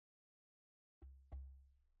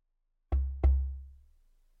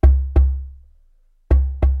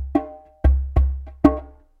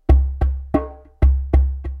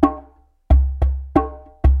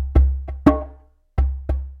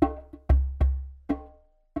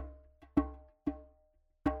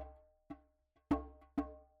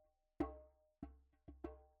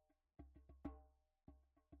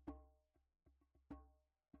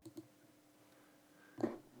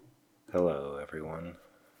Hello, everyone.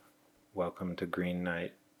 Welcome to Green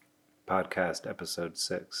Knight Podcast Episode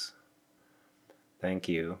 6. Thank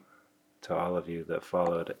you to all of you that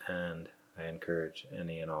followed, and I encourage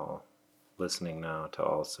any and all listening now to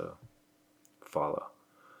also follow.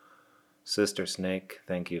 Sister Snake,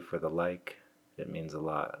 thank you for the like. It means a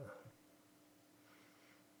lot.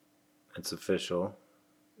 It's official.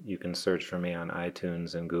 You can search for me on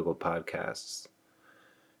iTunes and Google Podcasts.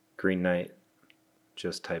 Green Knight,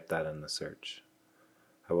 just type that in the search.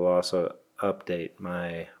 I will also update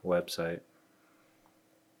my website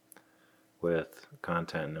with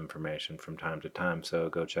content and information from time to time, so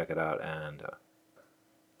go check it out and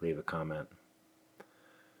leave a comment.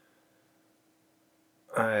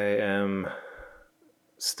 I am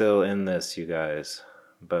still in this, you guys,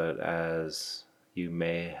 but as you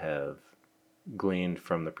may have gleaned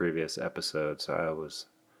from the previous episodes, I was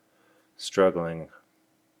struggling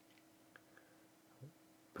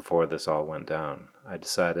before this all went down. I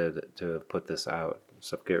decided to put this out,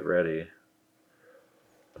 so get ready.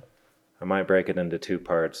 I might break it into 2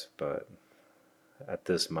 parts, but at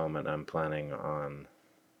this moment I'm planning on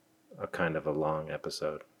a kind of a long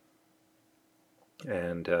episode.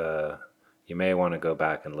 And you may want to go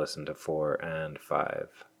back and listen to 4 and 5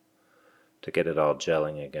 to get it all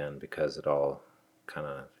gelling again, because it all kind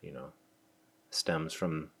of, stems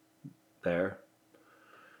from there.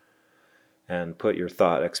 And put your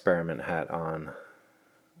thought experiment hat on.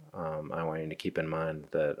 I want you to keep in mind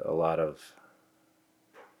that a lot of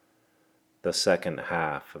the second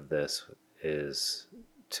half of this is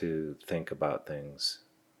to think about things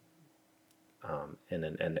in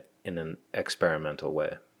an experimental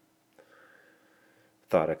way.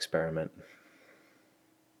 Thought experiment.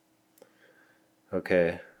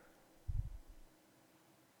 Okay.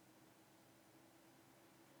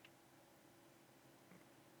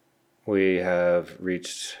 We have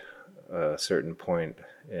reached a certain point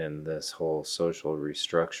in this whole social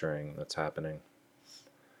restructuring that's happening.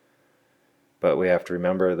 But we have to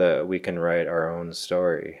remember that we can write our own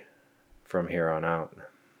story from here on out.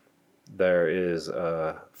 There is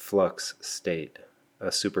a flux state,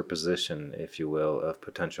 a superposition, if you will, of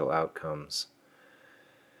potential outcomes.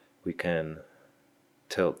 We can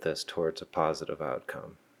tilt this towards a positive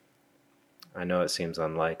outcome. I know it seems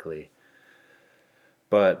unlikely,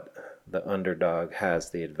 but the underdog has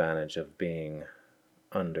the advantage of being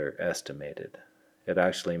underestimated. It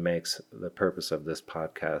actually makes the purpose of this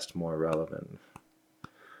podcast more relevant.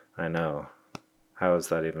 I know. How is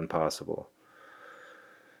that even possible?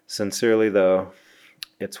 Sincerely, though,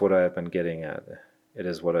 it's what I've been getting at.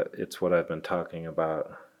 It's what I've been talking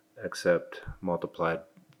about, except multiplied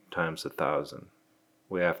times 1,000.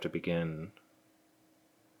 We have to begin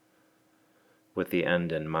with the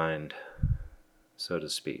end in mind, so to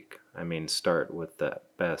speak. I mean, start with the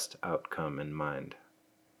best outcome in mind.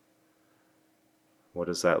 What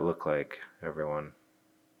does that look like, everyone?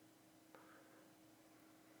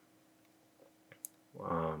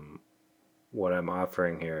 What I'm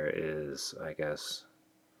offering here is, I guess,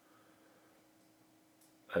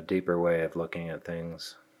 a deeper way of looking at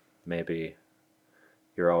things. Maybe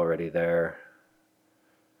you're already there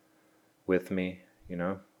with me,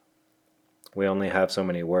 We only have so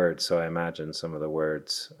many words, so I imagine some of the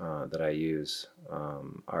words that I use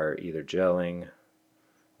are either gelling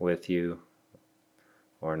with you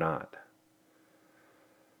or not.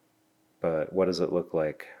 But what does it look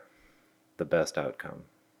like? The best outcome.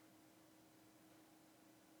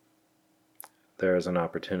 There is an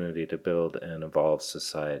opportunity to build and evolve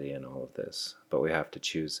society in all of this, but we have to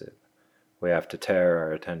choose it. We have to tear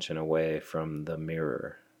our attention away from the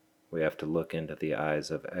mirror. We have to look into the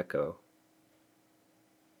eyes of Echo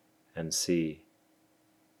and see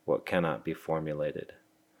what cannot be formulated.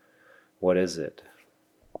 What is it?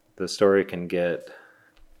 The story can get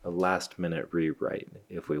a last-minute rewrite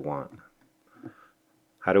if we want.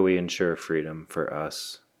 How do we ensure freedom for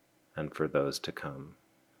us and for those to come?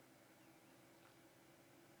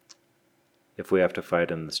 If we have to fight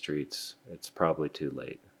in the streets, it's probably too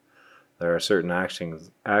late. There are certain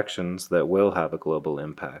actions that will have a global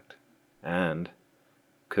impact and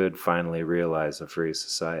could finally realize a free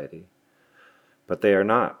society. But they are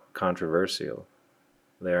not controversial.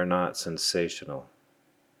 They are not sensational.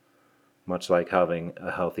 Much like having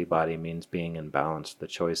a healthy body means being in balance, the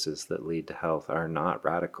choices that lead to health are not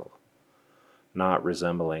radical, not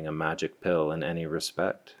resembling a magic pill in any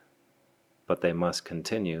respect, but they must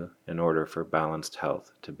continue in order for balanced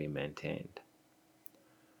health to be maintained.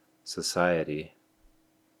 Society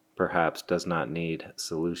perhaps does not need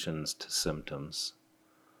solutions to symptoms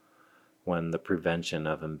when the prevention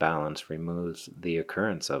of imbalance removes the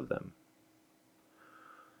occurrence of them.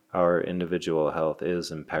 Our individual health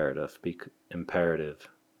is imperative.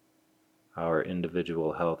 Our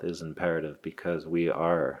individual health is imperative because we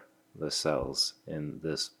are the cells in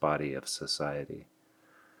this body of society.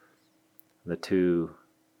 The two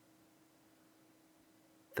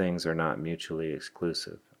things are not mutually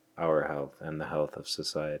exclusive, our health and the health of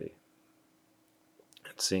society.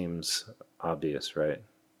 It seems obvious, right?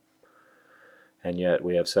 And yet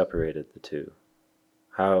we have separated the two.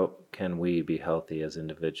 How can we be healthy as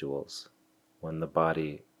individuals when the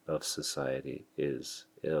body of society is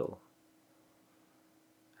ill?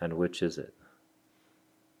 And which is it?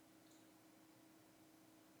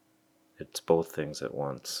 It's both things at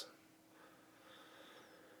once.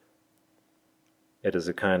 It is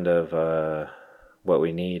a kind of, what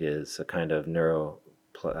we need is a kind of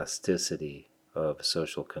neuroplasticity of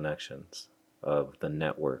social connections, of the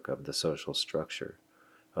network, of the social structure,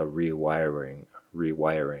 a rewiring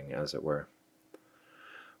as it were.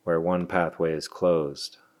 Where one pathway is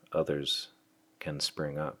closed, others can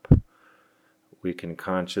spring up. We can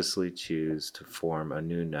consciously choose to form a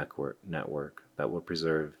new network that will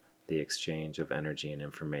preserve the exchange of energy and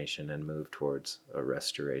information and move towards a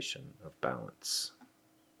restoration of balance.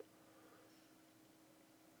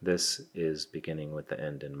 This is beginning with the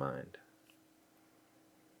end in mind.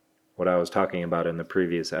 What I was talking about in the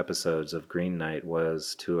previous episodes of Green Night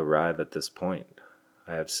was to arrive at this point.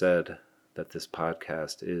 I have said that this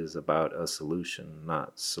podcast is about a solution,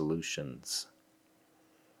 not solutions.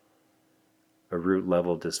 A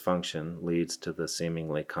root-level dysfunction leads to the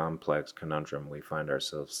seemingly complex conundrum we find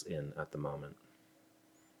ourselves in at the moment.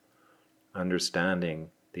 Understanding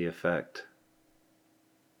the effect.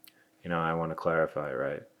 I want to clarify,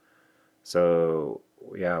 right? So,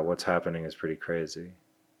 yeah, what's happening is pretty crazy.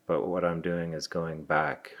 But what I'm doing is going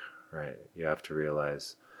back, right? You have to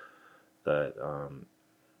realize that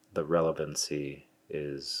the relevancy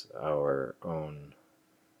is our own,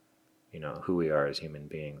 who we are as human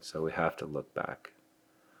beings. So we have to look back.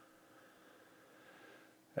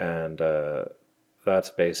 And that's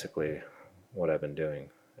basically what I've been doing.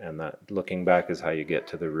 And that looking back is how you get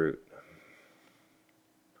to the root.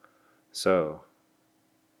 So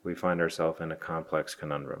we find ourselves in a complex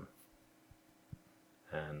conundrum.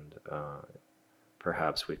 And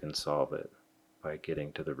perhaps we can solve it by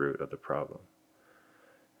getting to the root of the problem.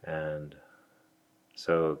 And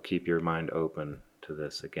so keep your mind open to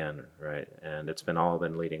this again, right? And it's all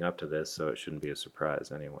been leading up to this, so it shouldn't be a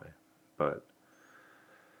surprise anyway. But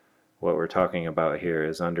what we're talking about here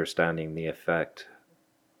is understanding the effect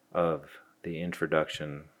of the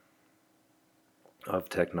introduction of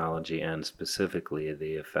technology, and specifically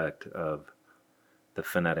the effect of the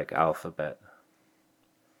phonetic alphabet.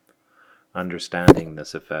 Understanding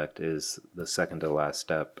this effect is the second to last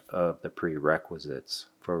step of the prerequisites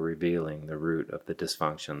for revealing the root of the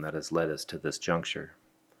dysfunction that has led us to this juncture.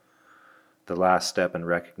 The last step in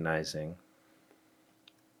recognizing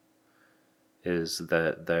is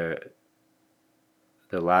that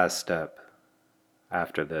the last step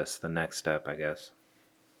after this, the next step, I guess,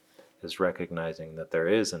 is recognizing that there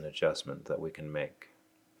is an adjustment that we can make,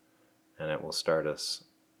 and it will start us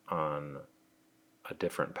on a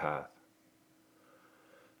different path.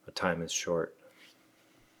 But time is short.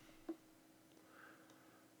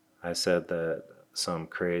 I said that some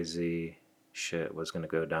crazy shit was going to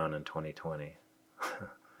go down in 2020.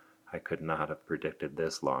 I could not have predicted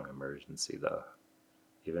this long emergency, though,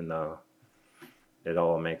 even though it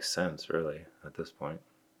all makes sense, really, at this point.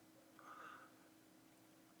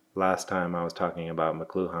 Last time I was talking about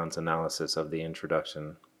McLuhan's analysis of the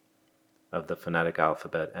introduction of the phonetic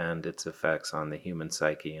alphabet and its effects on the human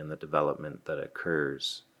psyche and the development that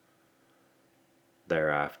occurs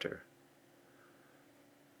thereafter.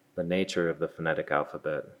 The nature of the phonetic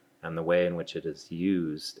alphabet and the way in which it is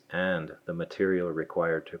used and the material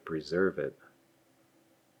required to preserve it,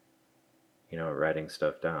 writing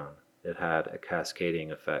stuff down. It had a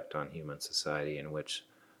cascading effect on human society in which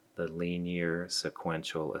the linear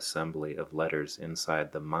sequential assembly of letters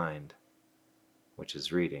inside the mind, which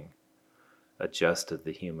is reading, adjusted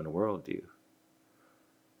the human worldview.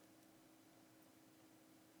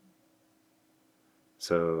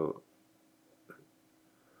 So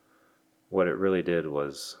what it really did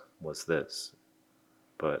was this,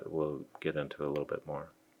 but we'll get into a little bit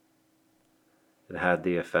more. It had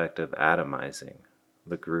the effect of atomizing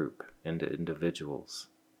the group into individuals.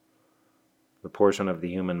 The portion of the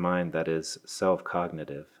human mind that is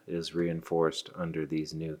self-cognitive is reinforced under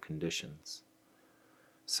these new conditions.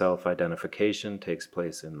 Self-identification takes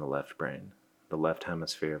place in the left brain. The left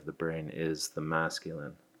hemisphere of the brain is the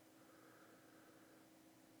masculine.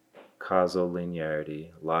 Causal linearity,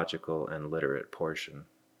 logical and literate portion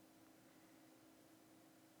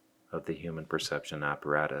of the human perception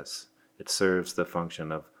apparatus. It serves the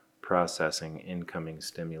function of processing incoming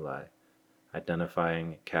stimuli,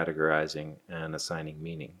 identifying, categorizing, and assigning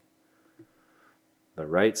meaning. The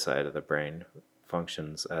right side of the brain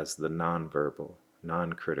functions as the nonverbal,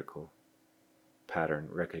 non-critical pattern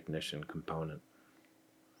recognition component.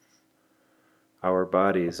 Our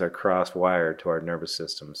bodies are cross-wired to our nervous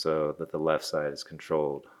system so that the left side is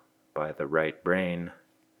controlled by the right brain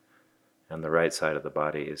and the right side of the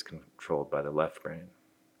body is controlled by the left brain.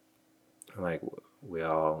 Like, we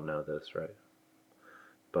all know this, right?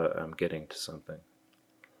 But I'm getting to something.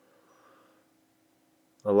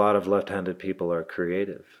 A lot of left-handed people are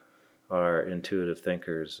creative, are intuitive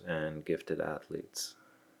thinkers, and gifted athletes.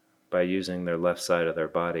 By using their left side of their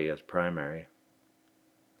body as primary,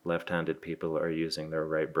 left-handed people are using their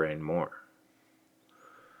right brain more.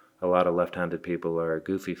 A lot of left-handed people are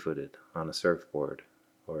goofy-footed on a surfboard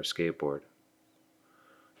or a skateboard.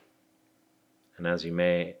 And as you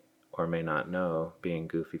may or may not know, being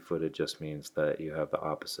goofy-footed just means that you have the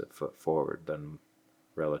opposite foot forward than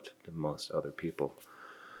relative to most other people.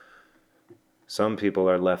 Some people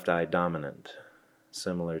are left-eye dominant,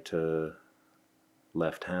 similar to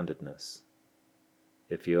left-handedness.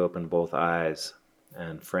 If you open both eyes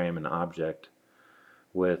and frame an object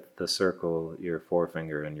with the circle your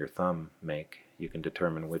forefinger and your thumb make, you can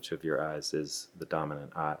determine which of your eyes is the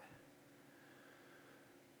dominant eye.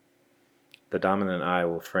 The dominant eye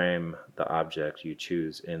will frame the object you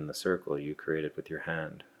choose in the circle you created with your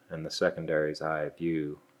hand, and the secondary's eye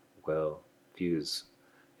view will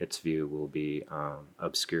its view will be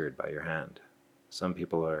obscured by your hand. Some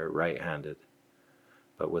people are right-handed,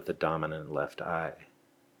 but with a dominant left eye.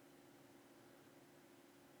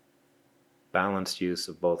 Balanced use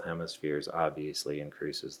of both hemispheres obviously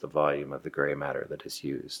increases the volume of the gray matter that is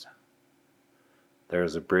used. There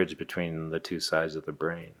is a bridge between the two sides of the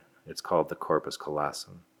brain. It's called the corpus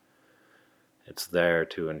callosum. It's there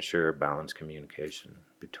to ensure balanced communication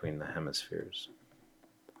between the hemispheres.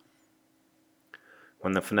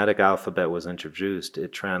 When the phonetic alphabet was introduced,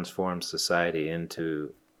 it transformed society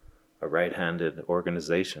into a right-handed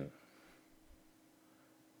organization,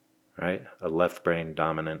 right? A left-brain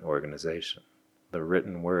dominant organization. The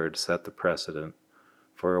written word set the precedent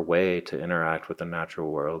for a way to interact with the natural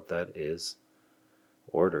world that is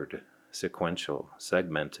ordered, sequential,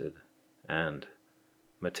 segmented, and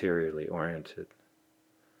materially oriented.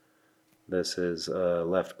 This is a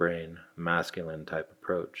left-brain, masculine type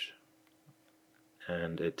approach,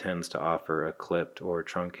 and it tends to offer a clipped or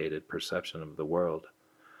truncated perception of the world,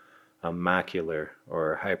 a macular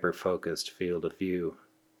or hyper-focused field of view,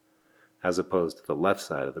 as opposed to the left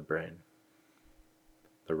side of the brain.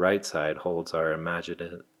 The right side holds our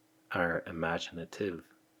imaginative,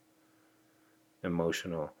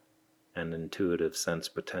 emotional, and intuitive sense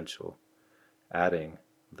potential, adding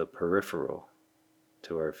the peripheral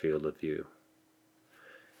to our field of view.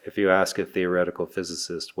 If you ask a theoretical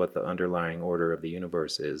physicist what the underlying order of the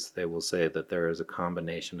universe is, they will say that there is a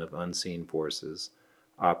combination of unseen forces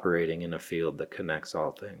operating in a field that connects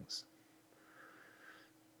all things.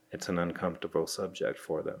 It's an uncomfortable subject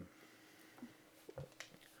for them.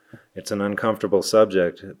 It's an uncomfortable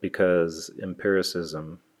subject because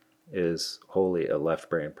empiricism is wholly a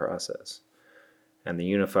left-brain process, and the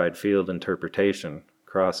unified field interpretation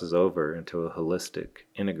crosses over into a holistic,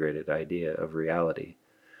 integrated idea of reality,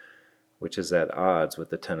 which is at odds with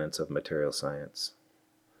the tenets of material science,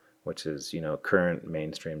 which is, current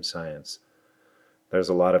mainstream science. There's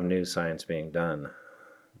a lot of new science being done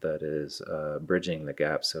that is bridging the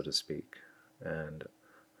gap, so to speak, and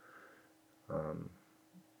a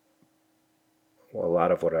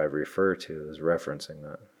lot of what I refer to is referencing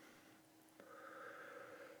that.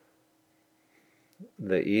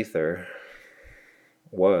 The ether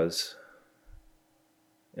was,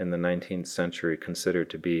 in the 19th century, considered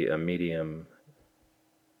to be a medium.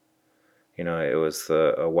 It was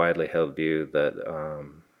a widely held view that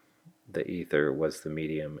the ether was the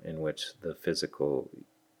medium in which the physical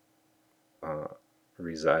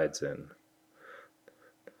resides in,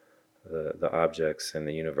 the objects in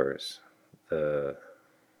the universe.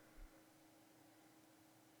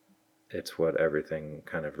 It's what everything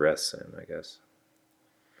kind of rests in, I guess,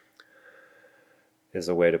 is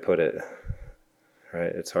a way to put it,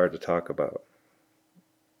 right? It's hard to talk about.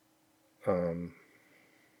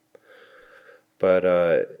 But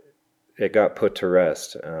it got put to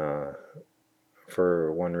rest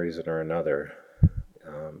for one reason or another,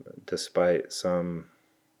 despite some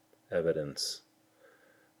evidence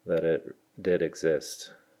that it did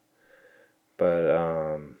exist.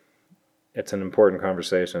 But it's an important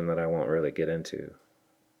conversation that I won't really get into,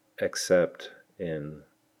 except in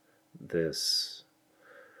this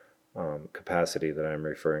capacity that I'm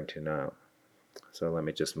referring to now. So let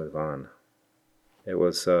me just move on. It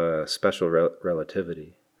was special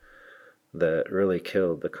relativity that really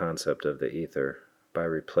killed the concept of the ether by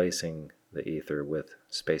replacing the ether with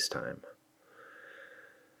space-time.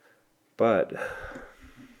 But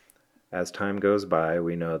as time goes by,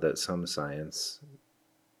 we know that some science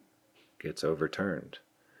gets overturned,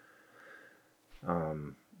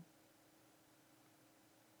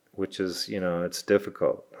 which is, it's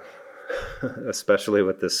difficult, especially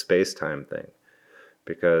with this space-time thing,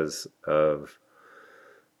 because of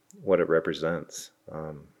what it represents.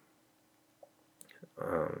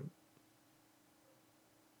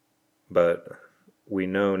 But we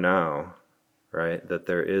know now, right, that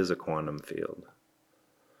there is a quantum field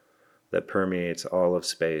that permeates all of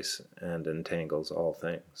space and entangles all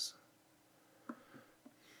things.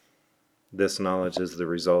 This knowledge is the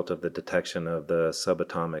result of the detection of the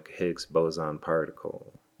subatomic Higgs boson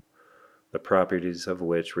particle, the properties of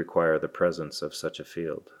which require the presence of such a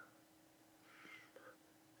field.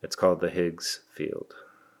 It's called the Higgs field.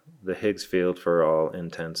 The Higgs field, for all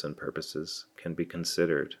intents and purposes, can be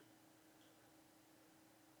considered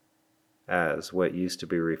as what used to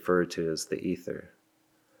be referred to as the ether.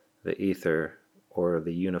 The ether, or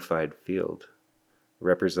the unified field,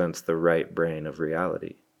 represents the right brain of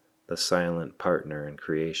reality, the silent partner in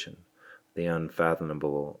creation, the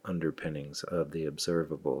unfathomable underpinnings of the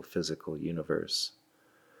observable physical universe.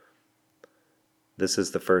 This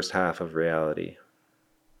is the first half of reality.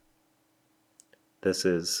 This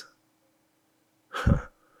is, I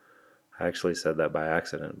actually said that by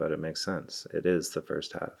accident, but it makes sense. It is the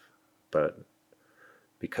first half, but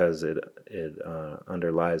because it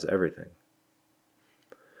underlies everything.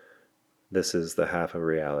 This is the half of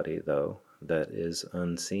reality, though, that is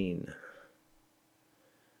unseen.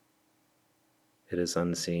 It is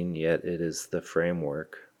unseen, yet it is the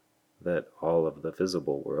framework that all of the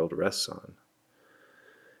visible world rests on.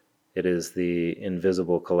 It is the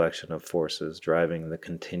invisible collection of forces driving the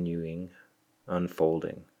continuing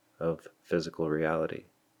unfolding of physical reality.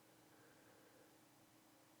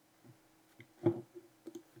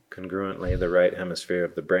 Congruently, the right hemisphere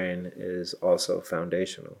of the brain is also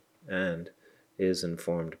foundational and is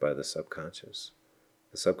informed by the subconscious.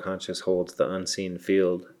 The subconscious holds the unseen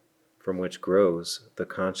field from which grows the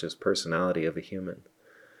conscious personality of a human.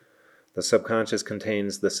 The subconscious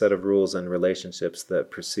contains the set of rules and relationships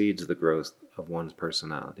that precedes the growth of one's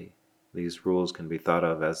personality. These rules can be thought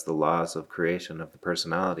of as the laws of creation of the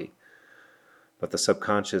personality, but the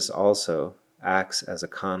subconscious also acts as a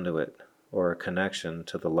conduit or a connection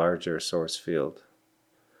to the larger source field,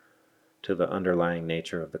 to the underlying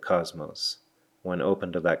nature of the cosmos. When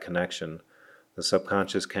open to that connection, the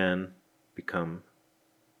subconscious can become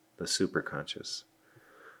the superconscious.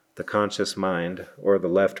 The conscious mind, or the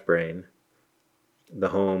left brain, the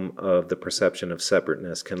home of the perception of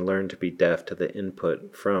separateness, can learn to be deaf to the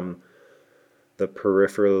input from the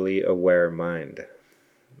peripherally aware mind,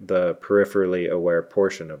 the peripherally aware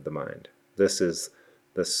portion of the mind. This is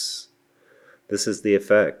the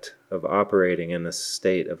effect of operating in a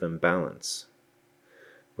state of imbalance.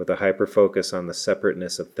 With a hyperfocus on the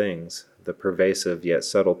separateness of things, the pervasive yet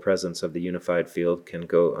subtle presence of the unified field can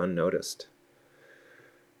go unnoticed.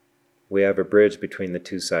 We have a bridge between the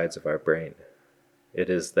two sides of our brain. It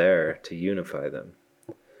is there to unify them.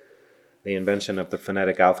 The invention of the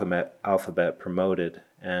phonetic alphabet promoted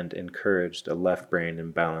and encouraged a left brain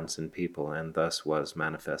imbalance in people, and thus was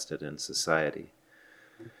manifested in society.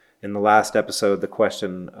 In the last episode, the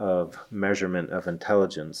question of measurement of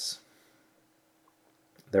intelligence,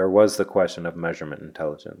 there was the question of measurement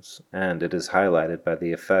intelligence, and it is highlighted by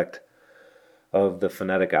the effect of the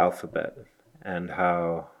phonetic alphabet and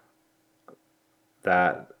how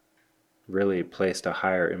that really placed a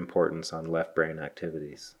higher importance on left brain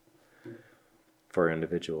activities for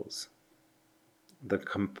individuals. The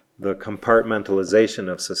compartmentalization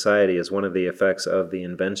of society is one of the effects of the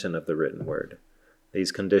invention of the written word.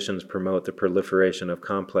 These conditions promote the proliferation of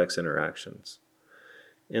complex interactions.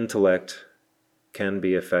 Intellect can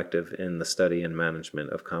be effective in the study and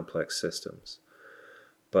management of complex systems,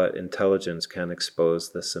 but intelligence can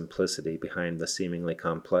expose the simplicity behind the seemingly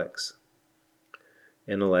complex.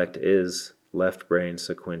 Intellect is left brain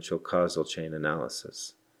sequential causal chain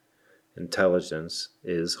analysis. Intelligence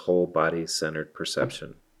is whole body centered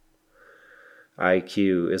perception.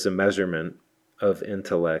 IQ is a measurement of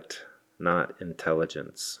intellect, not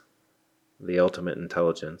intelligence. The ultimate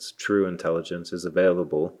intelligence, true intelligence, is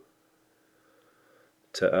available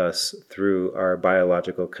to us through our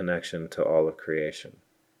biological connection to all of creation.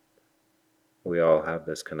 We all have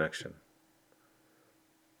this connection.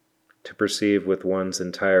 To perceive with one's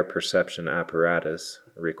entire perception apparatus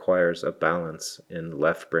requires a balance in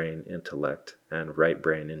left brain intellect and right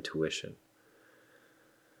brain intuition.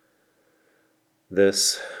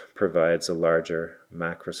 This provides a larger,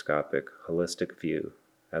 macroscopic, holistic view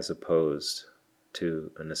as opposed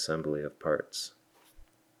to an assembly of parts.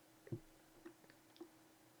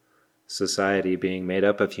 Society, being made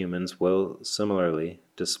up of humans, will similarly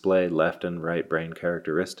display left and right brain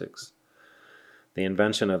characteristics. The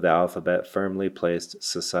invention of the alphabet firmly placed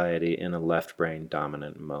society in a left brain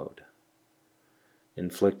dominant mode,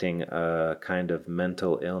 inflicting a kind of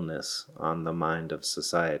mental illness on the mind of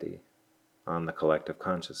society, on the collective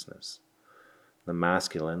consciousness. The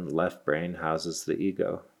masculine left brain houses the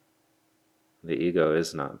ego. The ego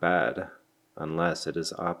is not bad unless it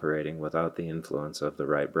is operating without the influence of the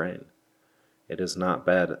right brain. It is not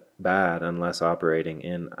bad unless operating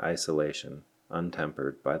in isolation,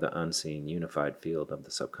 untempered by the unseen unified field of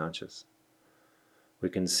the subconscious. We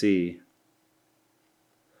can see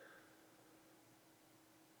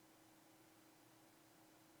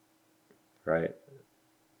right?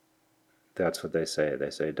 That's what they say. They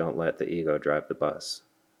say, don't let the ego drive the bus.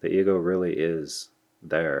 The ego really is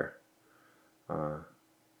there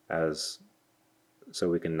as so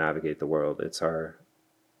we can navigate the world. It's our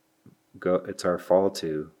fall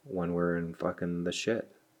to when we're in fucking the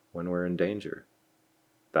shit, when we're in danger.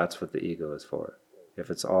 That's what the ego is for. If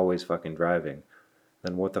it's always fucking driving,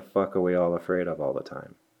 then what the fuck are we all afraid of all the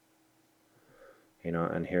time? You know,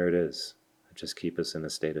 and here it is. Just keep us in a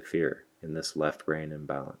state of fear, in this left brain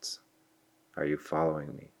imbalance. Are you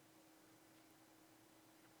following me?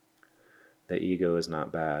 The ego is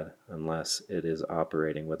not bad unless it is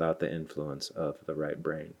operating without the influence of the right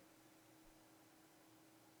brain.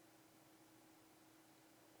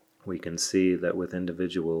 We can see that with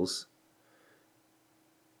individuals,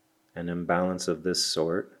 an imbalance of this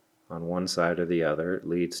sort, on one side or the other,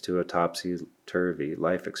 leads to a topsy-turvy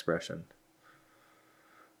life expression.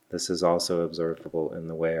 This is also observable in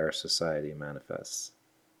the way our society manifests.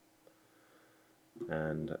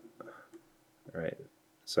 And, right,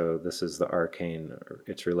 so this is the arcane,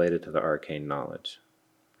 it's related to the arcane knowledge,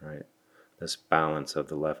 right? This balance of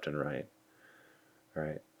the left and right,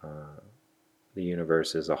 right? The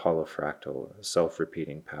universe is a hollow fractal, a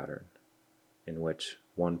self-repeating pattern in which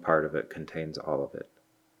one part of it contains all of it.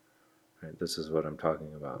 Right? This is what I'm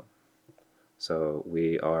talking about. So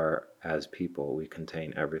we are, as people, we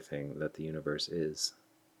contain everything that the universe is.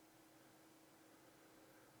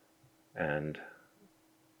 And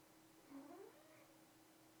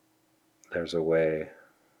there's a way,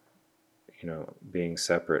 you know, being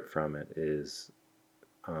separate from it is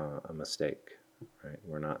a mistake, right?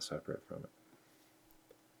 We're not separate from it.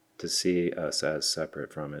 To see us as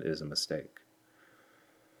separate from it is a mistake.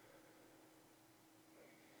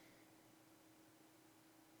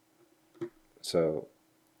 So,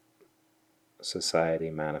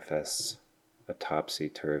 society manifests a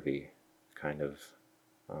topsy-turvy kind of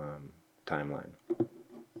timeline.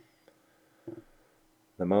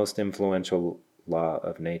 The most influential law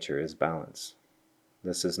of nature is balance.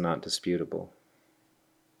 This is not disputable.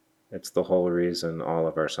 It's the whole reason all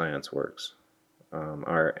of our science works.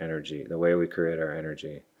 Our energy, the way we create our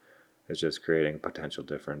energy, is just creating potential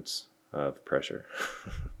difference of pressure,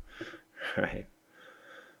 right?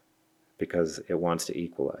 Because it wants to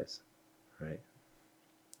equalize, right?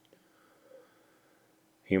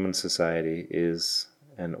 Human society is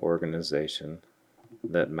an organization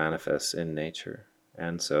that manifests in nature,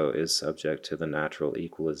 and so is subject to the natural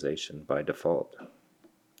equalization by default.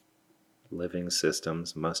 Living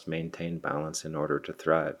systems must maintain balance in order to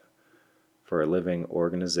thrive. For a living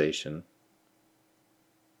organization,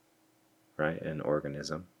 right, an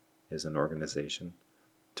organism is an organization.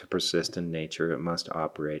 To persist in nature, it must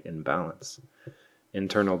operate in balance,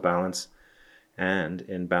 internal balance, and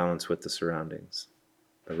in balance with the surroundings.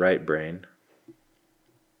 The right brain,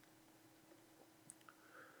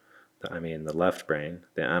 the left brain,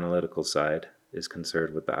 the analytical side, is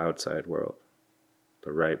concerned with the outside world.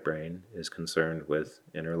 The right brain is concerned with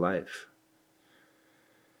inner life,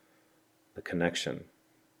 the connection,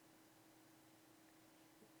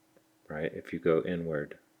 right? If you go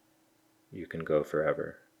inward, you can go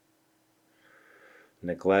forever.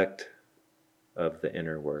 Neglect of the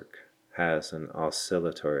inner work has an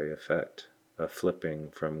oscillatory effect, a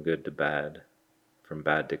flipping from good to bad, from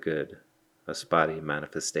bad to good, a spotty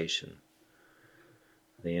manifestation.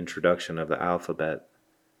 The introduction of the alphabet,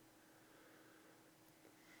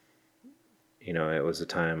 you know, it was a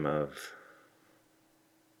time of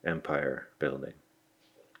empire building.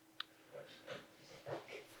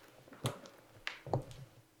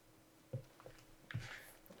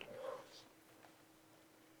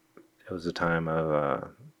 it was a time of,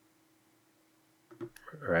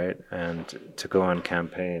 right? And to go on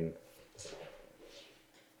campaign,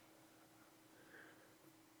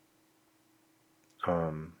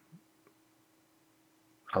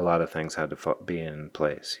 a lot of things had to be in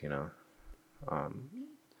place, you know.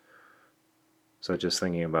 So just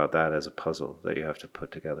thinking about that as a puzzle that you have to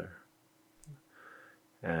put together.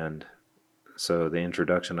 And so the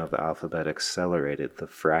introduction of the alphabet accelerated the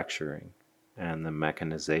fracturing and the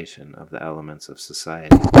mechanization of the elements of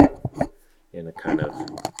society in a kind of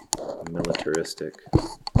militaristic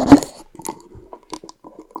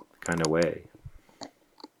kind of way.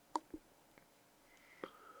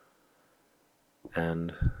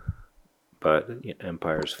 But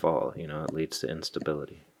empires fall, you know, it leads to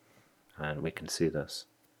instability. And we can see this.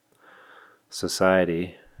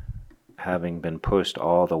 Society, having been pushed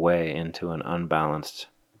all the way into an unbalanced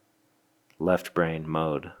left brain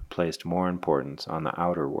mode, placed more importance on the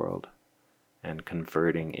outer world and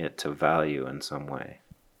converting it to value in some way.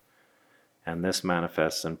 And this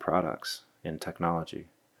manifests in products, in technology.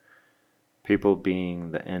 People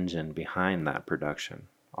being the engine behind that production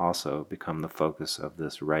also become the focus of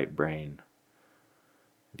this right brain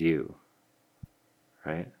view,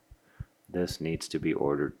 right? This needs to be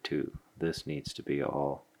ordered too. This needs to be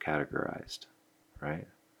all categorized, right?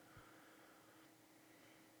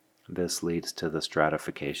 This leads to the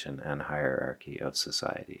stratification and hierarchy of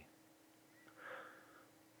society.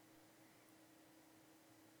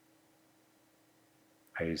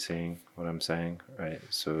 Are you seeing what I'm saying? Right?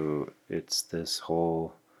 So it's this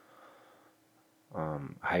whole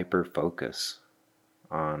hyper focus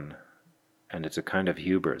on, and it's a kind of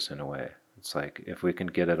hubris in a way. It's like if we can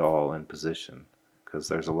get it all in position, because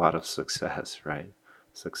there's a lot of success, right?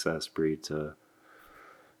 Success breeds a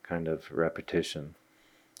kind of repetition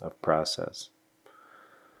of process.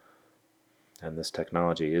 And this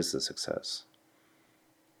technology is the success.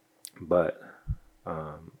 But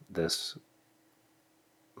this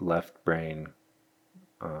left brain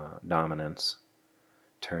dominance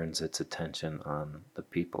turns its attention on the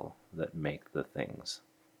people that make the things.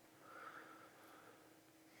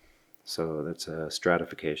 So that's a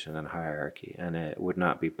stratification and hierarchy, and it would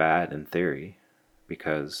not be bad in theory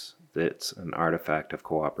because it's an artifact of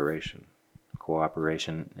cooperation.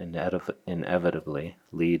 Cooperation inevitably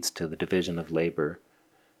leads to the division of labor,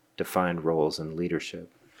 defined roles, and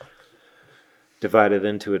leadership. Divided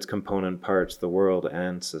into its component parts, the world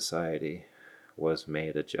and society was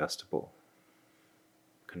made adjustable.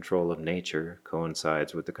 Control of nature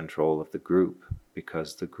coincides with the control of the group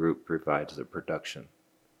because the group provides the production,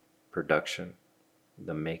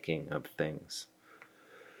 the making of things.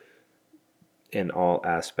 In all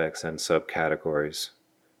aspects and subcategories,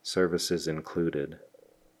 services included,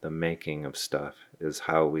 the making of stuff is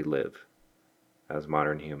how we live as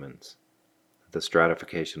modern humans. The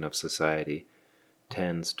stratification of society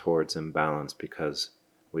tends towards imbalance because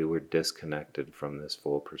we were disconnected from this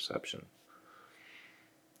full perception.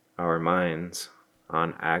 Our minds,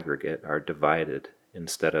 on aggregate, are divided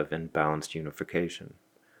instead of in balanced unification.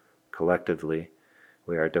 Collectively,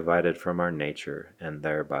 we are divided from our nature and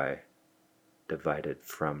thereby divided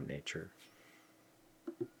from nature.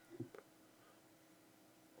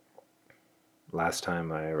 Last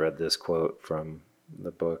time I read this quote from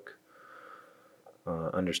the book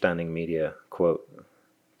Understanding Media, quote,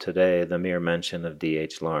 "Today, the mere mention of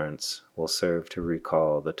D.H. Lawrence will serve to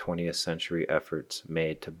recall the 20th century efforts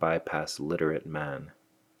made to bypass literate man."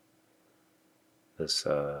 This,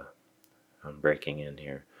 I'm breaking in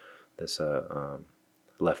here, this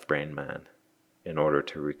left brain man, in order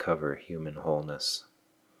to recover human wholeness.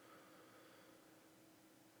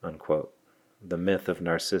 Unquote. The myth of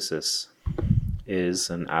Narcissus is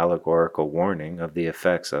an allegorical warning of the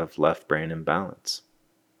effects of left brain imbalance,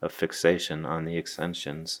 of fixation on the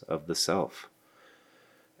extensions of the self.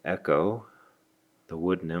 Echo, the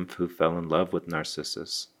wood nymph who fell in love with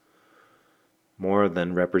Narcissus, more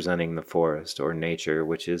than representing the forest or nature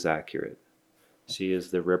which is accurate, she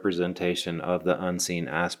is the representation of the unseen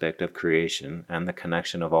aspect of creation and the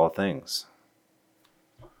connection of all things.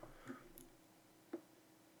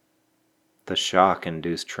 The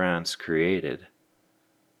shock-induced trance created,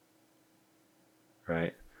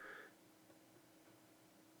 right,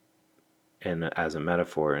 and as a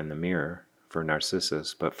metaphor in the mirror for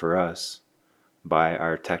Narcissus, but for us, by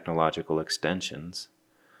our technological extensions,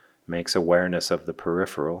 makes awareness of the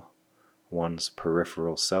peripheral, one's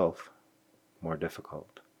peripheral self, more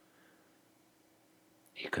difficult.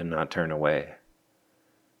 He could not turn away.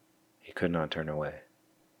 He could not turn away.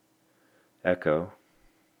 Echo,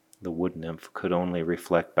 the wood nymph, could only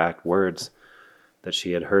reflect back words that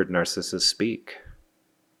she had heard Narcissus speak.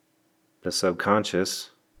 The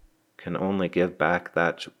subconscious can only give back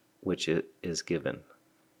that which it is given.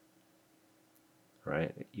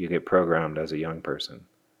 Right? You get programmed as a young person,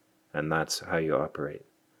 and that's how you operate.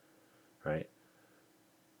 Right?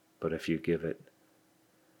 But if you give it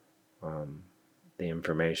the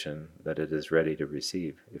information that it is ready to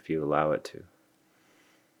receive, if you allow it to.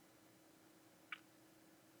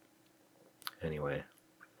 Anyway,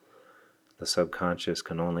 the subconscious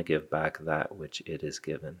can only give back that which it is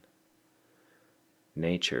given.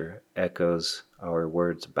 Nature echoes our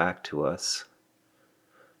words back to us,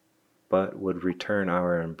 but would return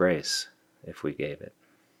our embrace if we gave it.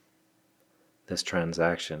 This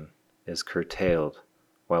transaction is curtailed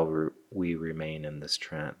while we remain in this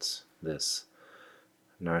trance, this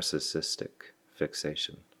narcissistic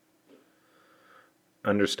fixation.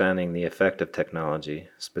 Understanding the effect of technology,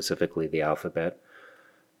 specifically the alphabet,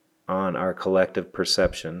 on our collective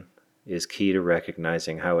perception is key to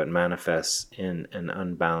recognizing how it manifests in an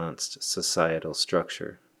unbalanced societal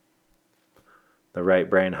structure. The right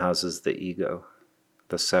brain houses the ego,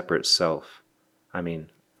 the separate self. The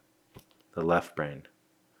left brain.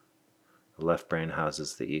 The left brain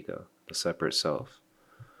houses the ego, the separate self.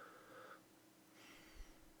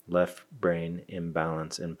 Left brain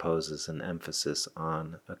imbalance imposes an emphasis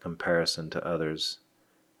on a comparison to others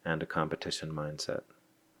and a competition mindset.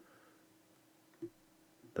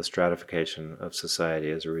 The stratification of society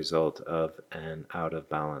is a result of an out of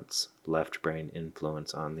balance left brain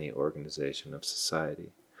influence on the organization of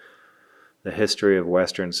society. The history of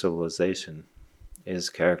Western civilization is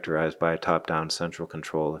characterized by a top-down central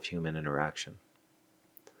control of human interaction.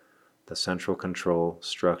 The central control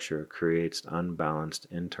structure creates unbalanced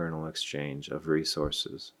internal exchange of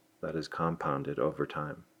resources that is compounded over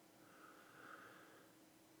time.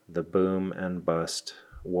 The boom and bust,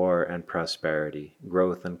 war and prosperity,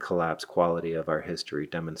 growth and collapse quality of our history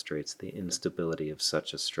demonstrates the instability of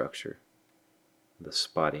such a structure, the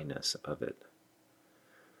spottiness of it.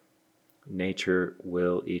 Nature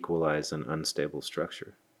will equalize an unstable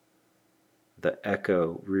structure. The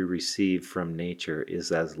echo we receive from nature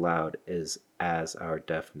is as loud as our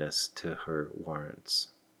deafness to her warrants.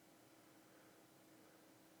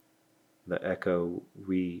 The echo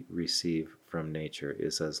we receive from nature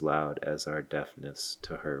is as loud as our deafness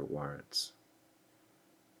to her warrants.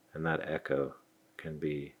 And that echo can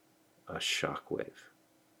be a shockwave.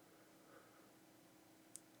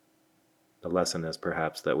 The lesson is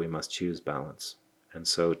perhaps that we must choose balance, and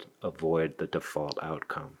so avoid the default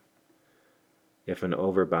outcome. If an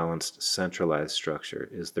overbalanced centralized structure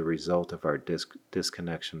is the result of our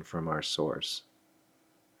disconnection from our source,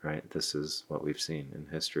 right? This is what we've seen in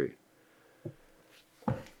history.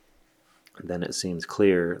 Then it seems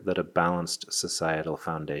clear that a balanced societal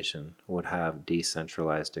foundation would have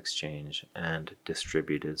decentralized exchange and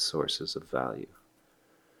distributed sources of value.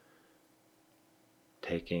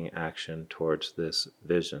 Taking action towards this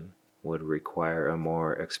vision would require a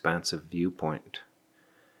more expansive viewpoint,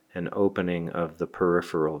 an opening of the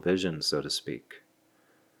peripheral vision, so to speak.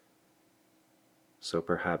 So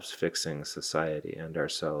perhaps fixing society and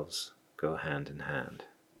ourselves go hand in hand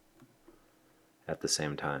at the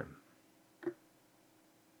same time.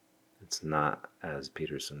 It's not, as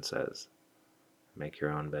Peterson says, make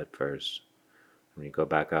your own bed first. When you go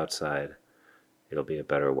back outside, it'll be a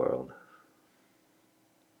better world.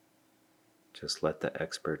 Just let the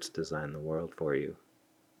experts design the world for you.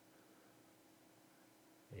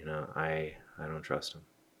 You know, I don't trust them.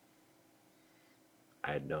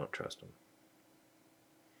 I don't trust them.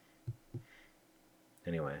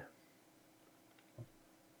 Anyway,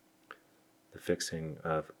 the fixing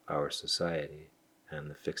of our society and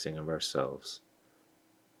the fixing of ourselves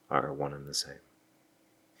are one and the same.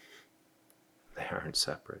 They aren't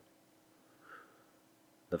separate.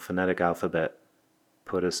 The phonetic alphabet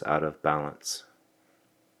put us out of balance.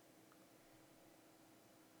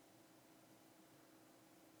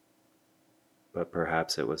 But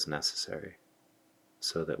perhaps it was necessary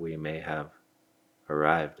so that we may have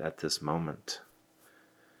arrived at this moment.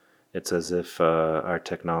 It's as if our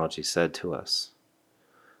technology said to us,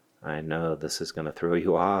 I know this is going to throw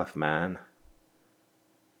you off, man.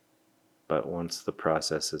 But once the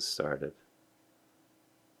process is started,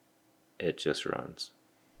 it just runs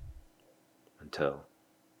until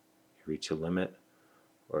you reach a limit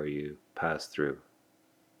or you pass through.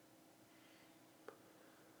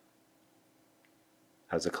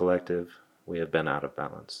 As a collective, we have been out of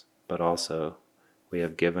balance, but also we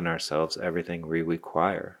have given ourselves everything we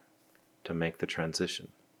require to make the transition.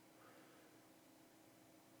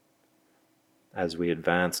 As we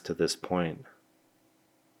advance to this point,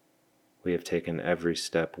 we have taken every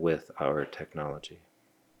step with our technology.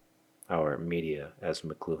 our media, as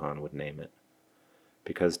McLuhan would name it,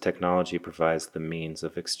 because technology provides the means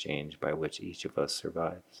of exchange by which each of us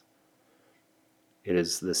survives. It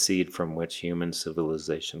is the seed from which human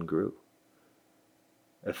civilization grew,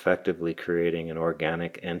 effectively creating an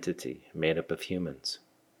organic entity made up of humans.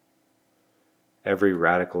 Every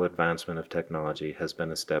radical advancement of technology has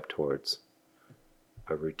been a step towards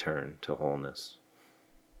a return to wholeness.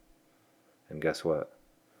 And guess what?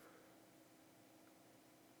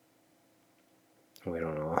 We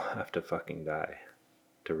don't all have to fucking die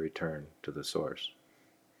to return to the source.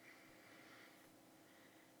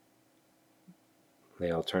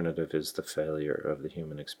 The alternative is the failure of the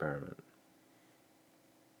human experiment.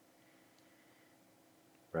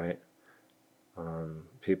 Right?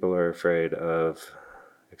 People are afraid of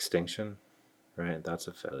extinction, right? That's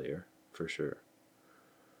a failure, for sure.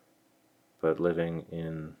 But living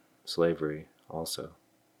in slavery, also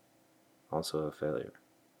a failure.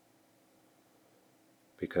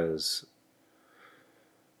 Because,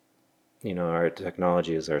 our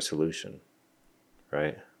technology is our solution,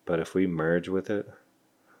 right? But if we merge with it,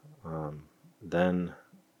 then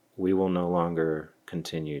we will no longer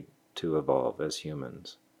continue to evolve as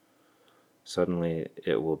humans. Suddenly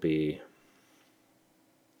it will be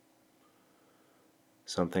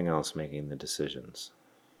something else making the decisions,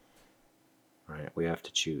 right? We have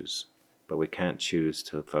to choose, but we can't choose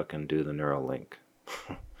to fucking do the neural link.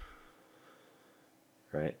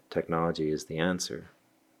 Right? Technology is the answer.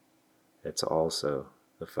 It's also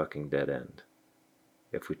the fucking dead end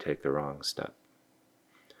if we take the wrong step.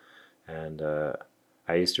 And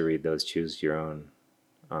I used to read those choose your own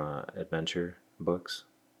adventure books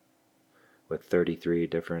with 33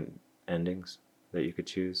 different endings that you could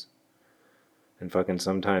choose. And fucking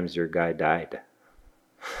sometimes your guy died.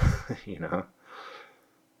 You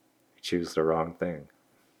choose the wrong thing.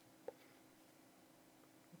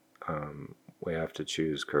 We have to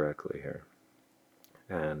choose correctly here.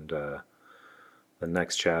 And the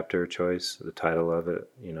next chapter choice, the title of it,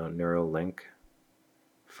 neural link,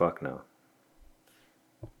 fuck no.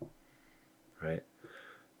 Right?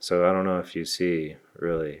 So I don't know if you see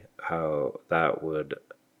really how that would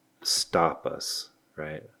stop us,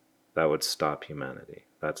 right? That would stop humanity.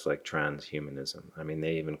 That's like transhumanism. I mean,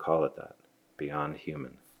 they even call it that, beyond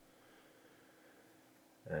human.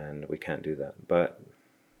 And we can't do that. But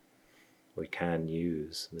we can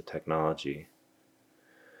use the technology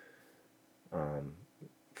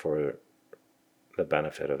for the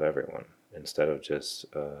benefit of everyone instead of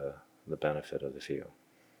just the benefit of the few.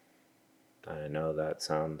 I know that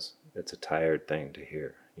it's a tired thing to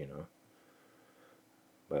hear,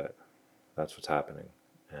 but that's what's happening.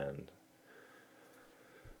 And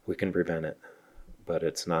we can prevent it, but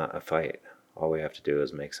it's not a fight. All we have to do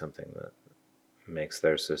is make something that makes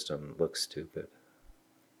their system look stupid.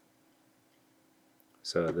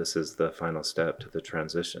 So this is the final step to the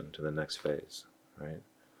transition to the next phase, right?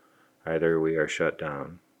 Either we are shut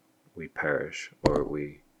down, we perish, or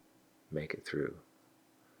we make it through.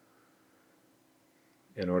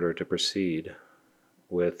 In order to proceed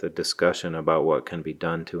with a discussion about what can be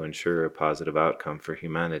done to ensure a positive outcome for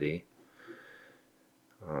humanity,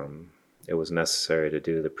 it was necessary to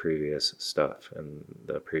do the previous stuff in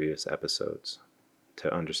the previous episodes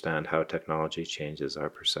to understand how technology changes our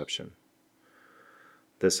perception.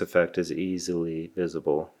 This effect is easily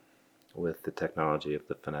visible with the technology of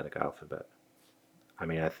the phonetic alphabet. I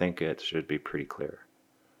mean, I think it should be pretty clear,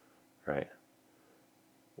 right?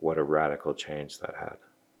 What a radical change that had,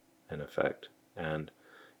 in effect. And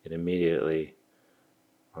it immediately,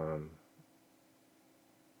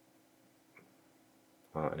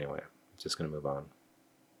 anyway, just going to move on.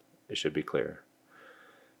 It should be clear.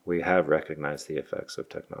 We have recognized the effects of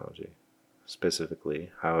technology,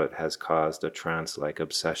 specifically how it has caused a trance-like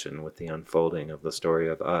obsession with the unfolding of the story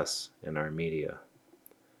of us in our media,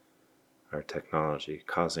 our technology,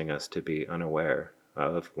 causing us to be unaware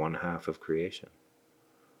of one half of creation.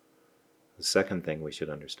 The second thing we should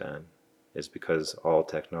understand is because all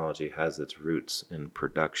technology has its roots in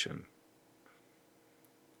production.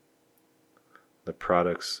 The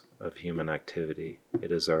products of human activity,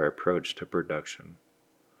 it is our approach to production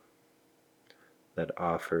that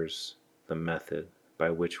offers the method by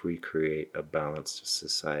which we create a balanced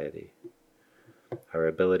society. Our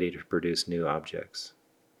ability to produce new objects,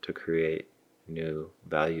 to create new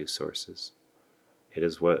value sources. It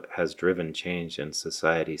is what has driven change in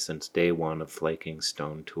society since day one of flaking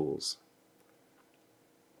stone tools.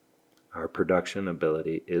 Our production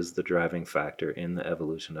ability is the driving factor in the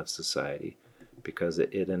evolution of society because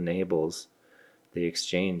it enables the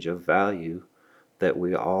exchange of value that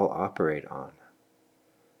we all operate on.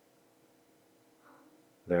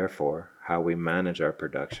 Therefore, how we manage our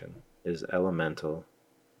production is elemental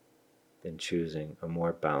in choosing a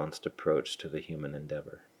more balanced approach to the human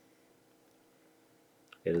endeavor.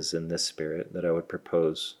 It is in this spirit that I would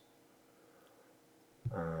propose,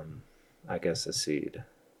 a seed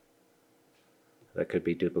that could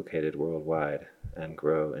be duplicated worldwide and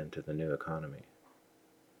grow into the new economy.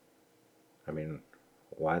 I mean,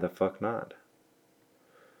 why the fuck not?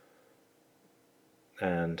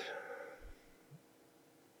 And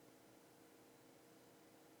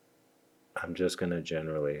I'm just going to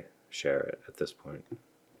generally share it at this point. I'm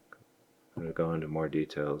going to go into more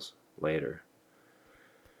details later.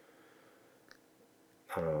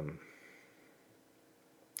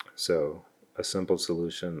 So, a simple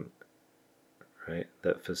solution, right,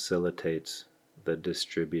 that facilitates the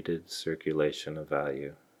distributed circulation of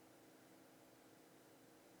value.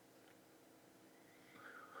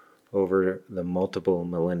 Over the multiple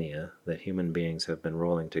millennia that human beings have been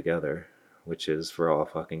rolling together, which is for all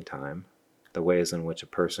fucking time, the ways in which a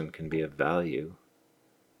person can be of value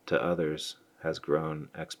to others has grown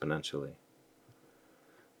exponentially.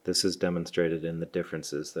 This is demonstrated in the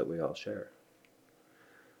differences that we all share.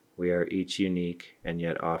 We are each unique and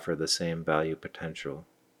yet offer the same value potential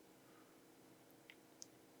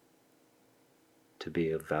to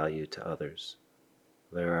be of value to others.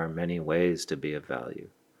 There are many ways to be of value.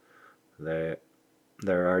 There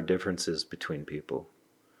are differences between people,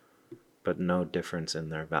 but no difference in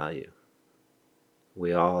their value.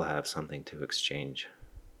 We all have something to exchange.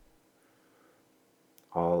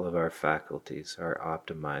 All of our faculties are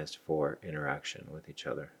optimized for interaction with each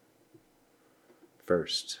other.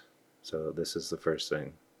 First, so this is the first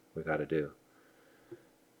thing we got to do.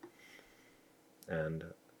 And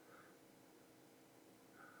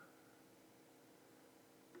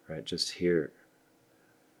right, just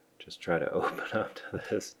try to open up to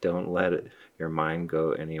this. Don't let your mind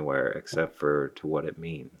go anywhere except for to what it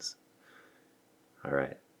means. All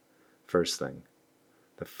right.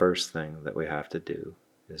 The first thing that we have to do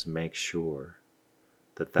is make sure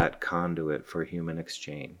that conduit for human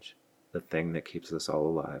exchange, the thing that keeps us all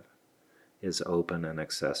alive, is open and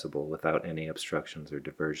accessible without any obstructions or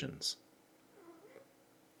diversions.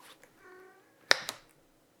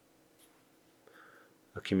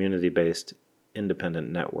 A community-based independent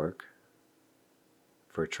network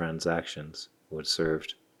for transactions would serve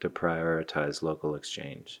to prioritize local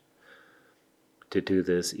exchange. To do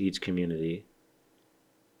this, each community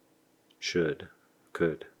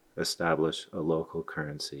could establish a local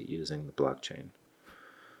currency using the blockchain.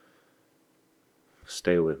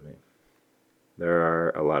 Stay with me. There are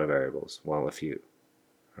a lot of variables. Well, a few,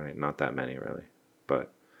 right? Not that many, really.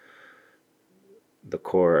 But the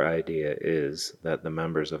core idea is that the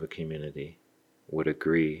members of a community would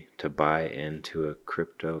agree to buy into a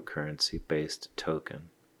cryptocurrency-based token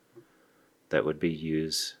that would be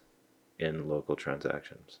used in local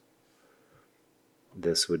transactions.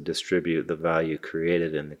 This would distribute the value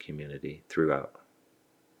created in the community throughout.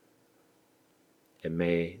 It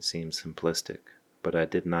may seem simplistic, but I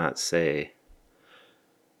did not say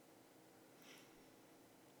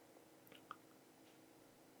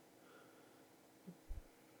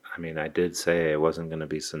I did say it wasn't going to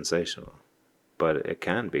be sensational, but it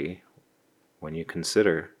can be when you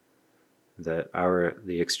consider that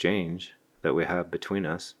the exchange that we have between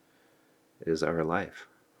us is our life.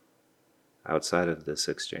 Outside of this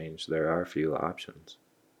exchange, there are few options.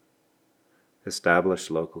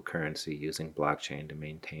 Establish local currency using blockchain to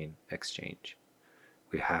maintain exchange.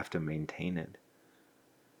 We have to maintain it.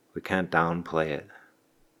 We can't downplay it.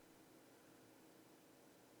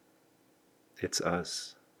 It's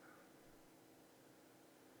us.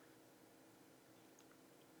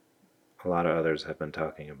 A lot of others have been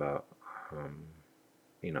talking about,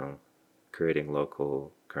 creating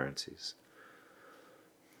local currencies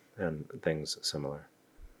and things similar.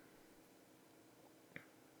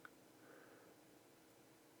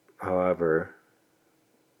 However,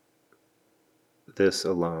 this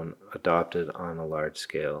alone, adopted on a large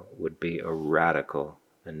scale, would be a radical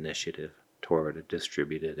initiative toward a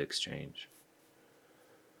distributed exchange.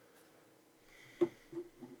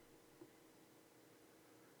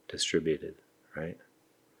 Distributed, right?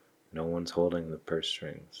 No one's holding the purse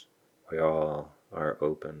strings. We all are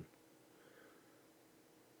open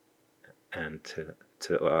and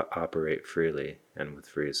to operate freely and with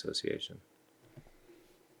free association,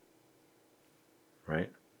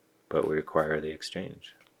 right? But we require the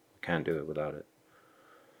exchange. We can't do it without it.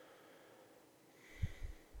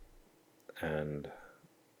 And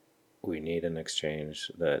we need an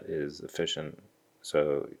exchange that is efficient.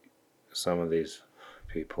 So some of these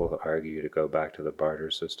people argue to go back to the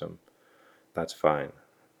barter system. That's fine.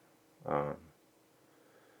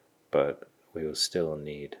 But we will still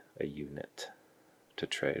need a unit to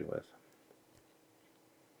trade with.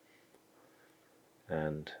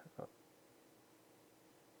 And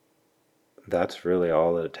that's really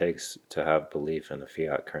all that it takes to have belief in a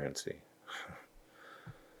fiat currency.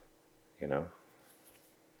 You know?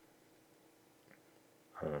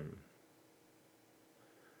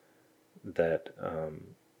 That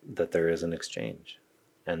there is an exchange,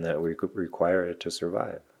 and that we require it to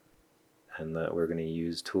survive, and that we're going to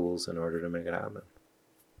use tools in order to make it happen.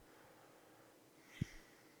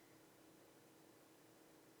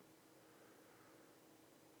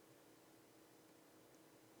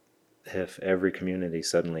 If every community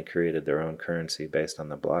suddenly created their own currency based on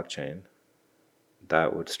the blockchain,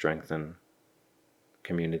 that would strengthen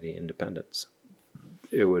community independence.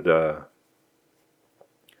 It would,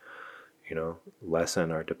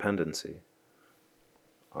 lessen our dependency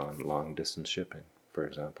on long-distance shipping, for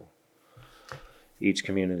example. Each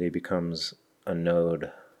community becomes a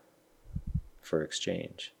node for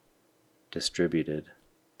exchange, distributed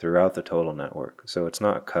throughout the total network. So it's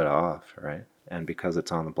not cut off, right? And because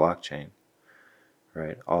it's on the blockchain,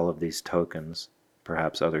 right, all of these tokens,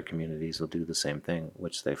 perhaps other communities will do the same thing,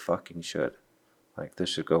 which they fucking should. Like, this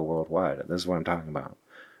should go worldwide. This is what I'm talking about.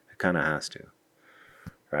 It kind of has to,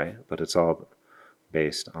 right? But it's all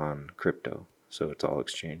based on crypto, so it's all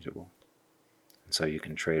exchangeable. And so you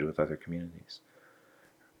can trade with other communities.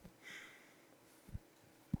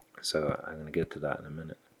 So I'm going to get to that in a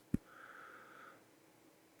minute.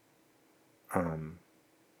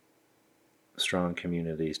 Strong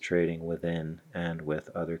communities trading within and with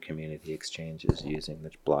other community exchanges using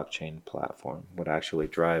the blockchain platform would actually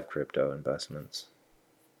drive crypto investments,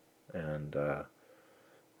 and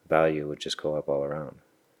value would just go up all around.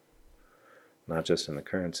 Not just in the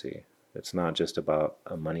currency. It's not just about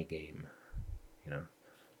a money game, you know.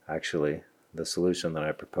 Actually, the solution that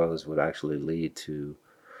I propose would actually lead to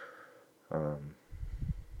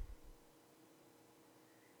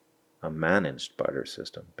a managed barter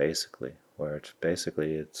system, basically, where it's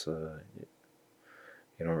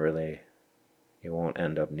you won't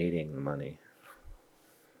end up needing the money,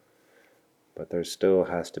 but there still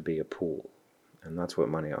has to be a pool, and that's what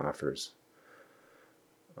money offers.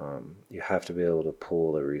 You have to be able to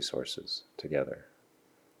pool the resources together.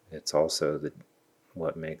 It's also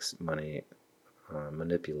what makes money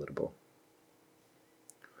manipulatable,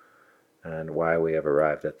 and why we have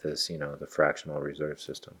arrived at this, the fractional reserve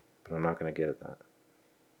system. But I'm not going to get at that.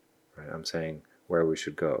 Right? I'm saying where we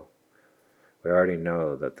should go. We already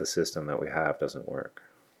know that the system that we have doesn't work.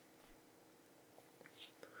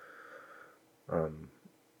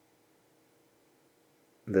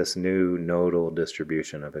 This new nodal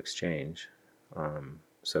distribution of exchange,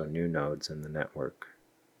 so new nodes in the network,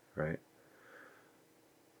 right,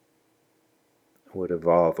 would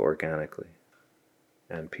evolve organically,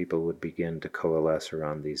 and people would begin to coalesce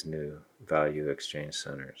around these new value exchange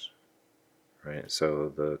centers, right?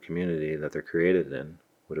 So the community that they're created in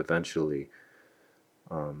would eventually,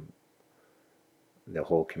 the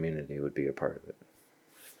whole community would be a part of it.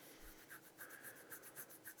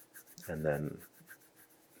 And then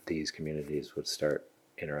these communities would start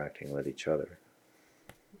interacting with each other.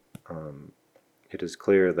 It is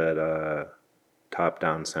clear that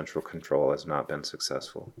top-down central control has not been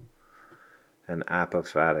successful. An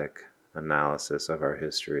apophatic analysis of our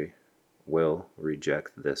history will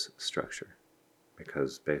reject this structure,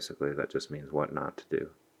 because basically that just means what not to do.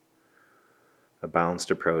 A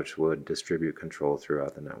balanced approach would distribute control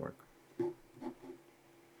throughout the network.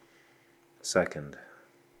 Second,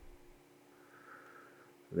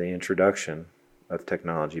 the introduction of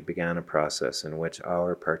technology began a process in which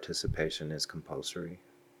our participation is compulsory.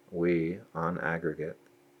 We, on aggregate,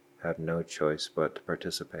 have no choice but to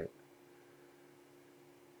participate.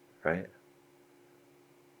 Right?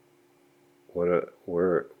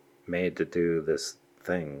 We're made to do this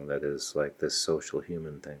thing that is like this social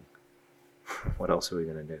human thing. What else are we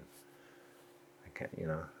going to do? I can't,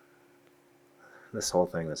 this whole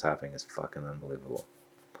thing that's happening is fucking unbelievable.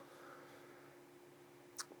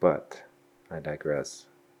 But I digress.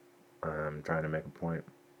 I'm trying to make a point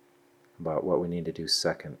about what we need to do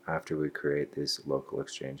second after we create these local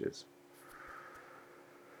exchanges.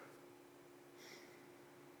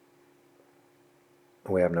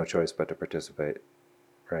 We have no choice but to participate,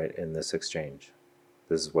 right, in this exchange.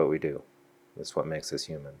 This is what we do. This is what makes us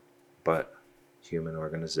human. But human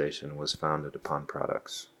organization was founded upon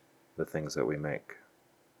products, the things that we make.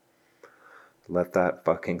 Let that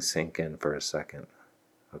fucking sink in for a second,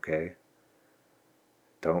 okay?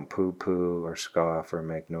 Don't poo-poo or scoff or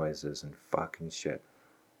make noises and fucking shit.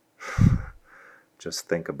 Just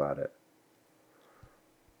think about it,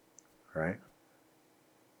 right?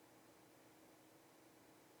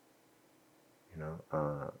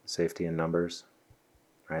 Safety in numbers,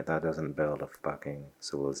 right? That doesn't build a fucking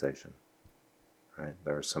civilization, right?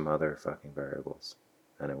 There were some other fucking variables,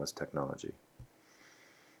 and it was technology.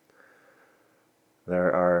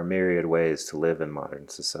 There are myriad ways to live in modern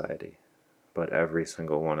society, but every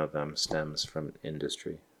single one of them stems from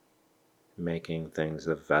industry, making things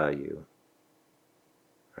of value,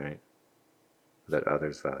 right? That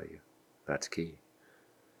others value. That's key.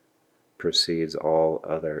 Precedes all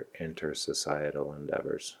other inter-societal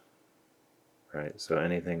endeavors, right? So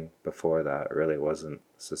anything before that really wasn't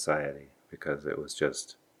society, because it was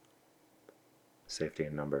just safety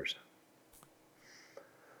in numbers.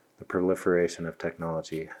 The proliferation of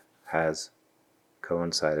technology has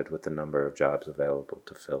coincided with the number of jobs available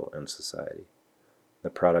to fill in society.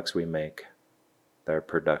 The products we make, their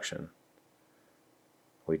production,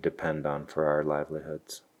 we depend on for our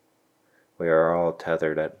livelihoods. We are all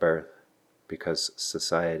tethered at birth because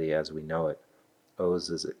society as we know it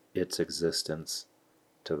owes its existence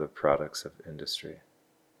to the products of industry.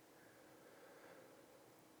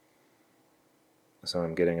 So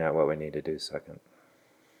I'm getting at what we need to do second.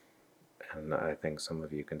 And I think some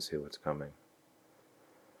of you can see what's coming.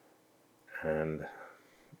 And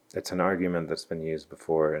it's an argument that's been used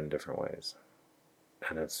before in different ways.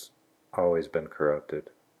 And it's always been corrupted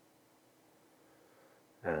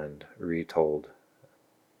and retold.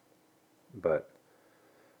 But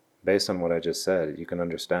based on what I just said, you can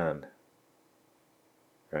understand,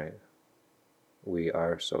 right? We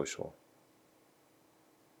are social.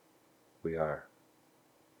 We are.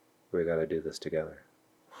 We got to do this together.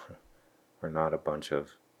 We're not a bunch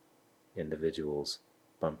of individuals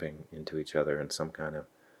bumping into each other in some kind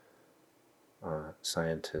of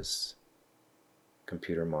scientist's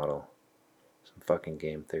computer model, some fucking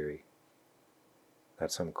game theory.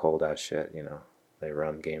 That's some cold ass shit, you know. They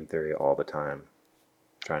run game theory all the time,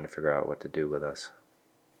 trying to figure out what to do with us.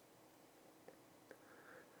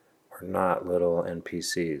 We're not little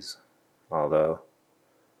NPCs, although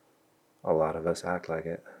a lot of us act like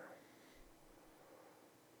it.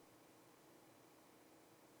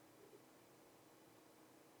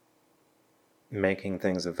 Making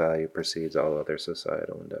things of value precedes all other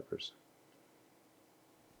societal endeavors.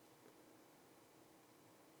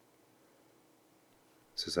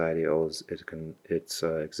 Society owes its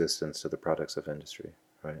existence to the products of industry,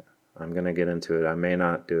 right? I'm going to get into it. I may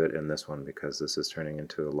not do it in this one because this is turning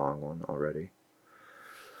into a long one already.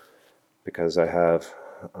 Because I have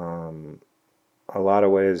a lot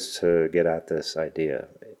of ways to get at this idea,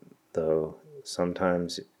 though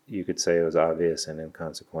sometimes you could say it was obvious and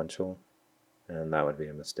inconsequential, and that would be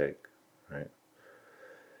a mistake, right?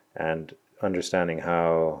 And understanding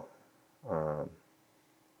how,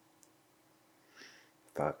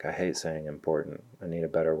 I hate saying important. I need a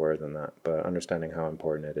better word than that. But understanding how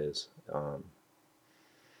important it is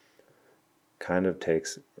kind of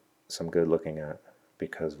takes some good looking at,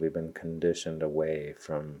 because we've been conditioned away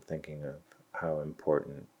from thinking of how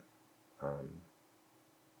important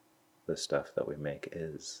the stuff that we make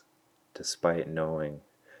is, despite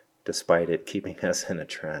it keeping us in a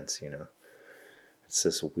trance, you know. It's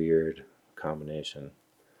this weird combination,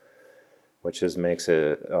 which just makes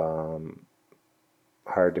it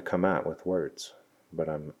hard to come at with words, but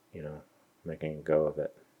I'm, making a go of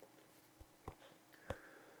it.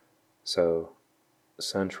 So,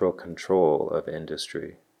 central control of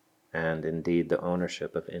industry, and indeed the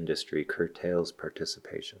ownership of industry, curtails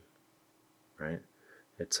participation, right?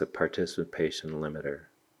 It's a participation limiter.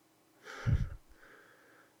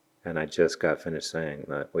 And I just got finished saying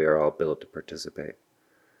that we are all built to participate.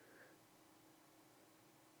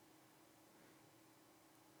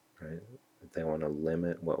 Right? They want to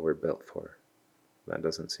limit what we're built for. That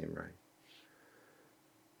doesn't seem right.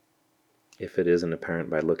 If it isn't apparent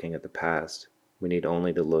by looking at the past, we need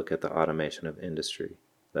only to look at the automation of industry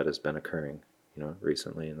that has been occurring,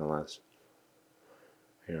 recently in the last,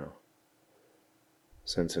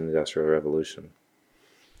 since the Industrial Revolution.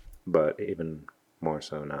 But even more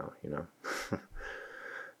so now,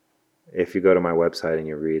 If you go to my website and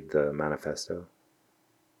you read the manifesto,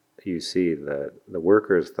 you see that the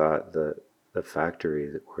workers thought that the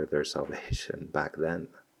factories were their salvation back then,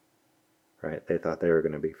 right? They thought they were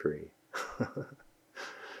going to be free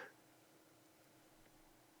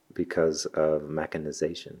because of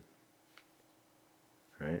mechanization,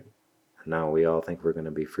 right? And now we all think we're going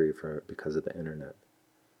to be free because of the internet.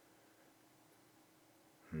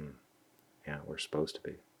 Yeah, we're supposed to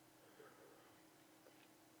be.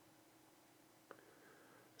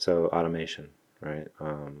 So automation, right?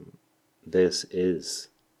 This is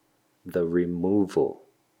the removal,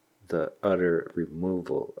 the utter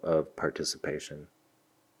removal of participation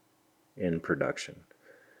in production.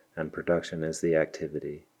 And production is the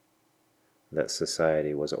activity that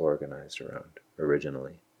society was organized around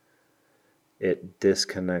originally. It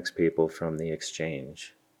disconnects people from the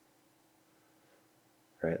exchange,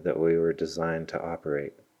 right, that we were designed to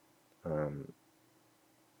operate,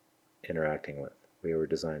 interacting with. We were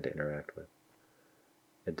designed to interact with.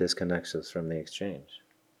 It disconnects us from the exchange.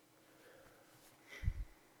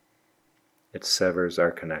 It severs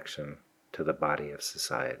our connection to the body of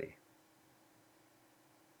society.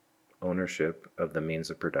 Ownership of the means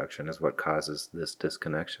of production is what causes this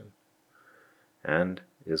disconnection and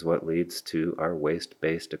is what leads to our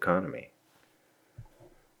waste-based economy.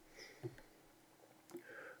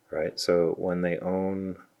 Right? So when they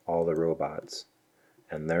own all the robots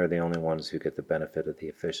and they're the only ones who get the benefit of the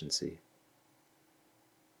efficiency,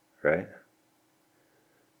 right?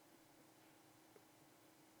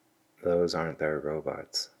 Those aren't their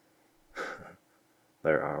robots.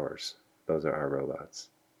 They're ours. Those are our robots.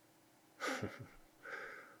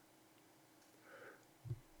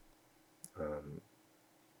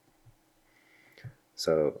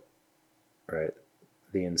 So, right,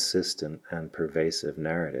 the insistent and pervasive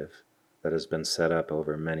narrative that has been set up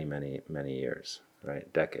over many, many, many years,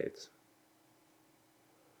 right, decades,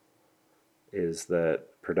 is that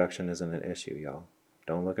production isn't an issue, y'all.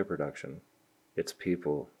 Don't look at production. It's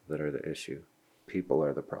people that are the issue. People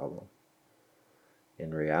are the problem.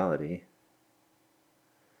 In reality,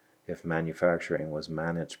 if manufacturing was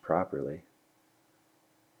managed properly,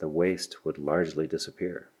 the waste would largely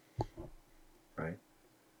disappear, right?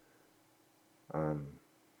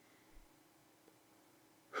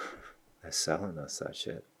 They're selling us that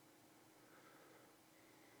shit.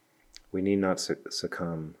 We need not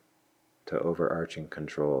succumb to overarching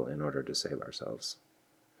control in order to save ourselves.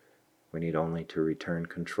 We need only to return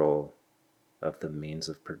control of the means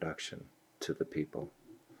of production to the people.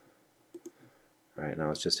 Right, and I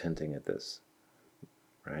was just hinting at this.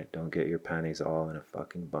 Right, don't get your panties all in a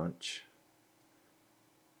fucking bunch.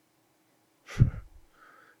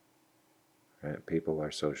 Right, people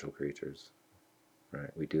are social creatures.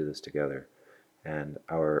 Right, we do this together, and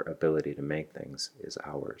our ability to make things is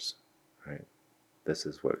ours. Right, this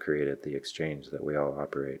is what created the exchange that we all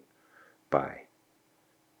operate by.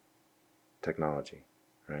 Technology,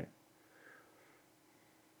 right?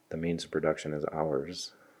 The means of production is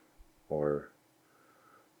ours, or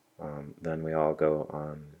then we all go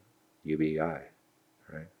on UBI,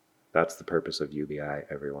 right? That's the purpose of UBI,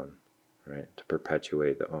 everyone, right? To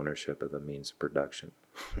perpetuate the ownership of the means of production.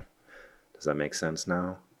 Does that make sense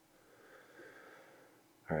now?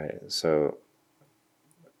 All right, so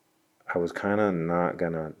I was kind of not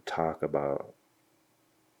going to talk about,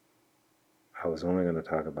 I was only going to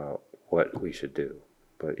talk about what we should do,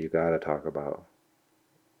 but you got to talk about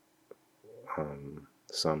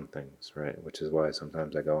some things, right? Which is why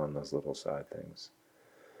sometimes I go on those little side things.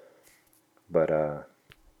 But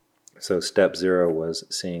so step 0 was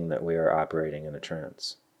seeing that we are operating in a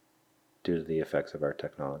trance due to the effects of our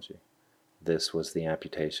technology. This was the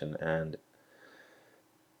amputation and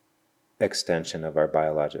extension of our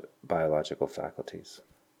biological faculties,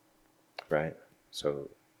 right? So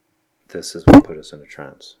this is what put us in a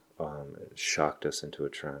trance. It shocked us into a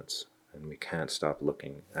trance, and we can't stop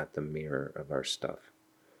looking at the mirror of our stuff,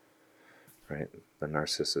 right? The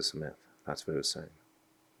Narcissus myth, that's what it was saying,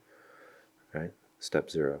 right?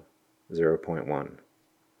 Step 0, 0.1,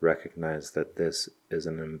 recognize that this is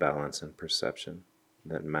an imbalance in perception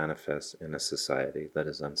that manifests in a society that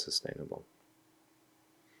is unsustainable.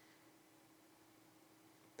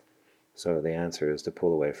 So the answer is to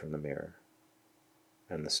pull away from the mirror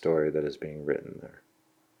and the story that is being written there.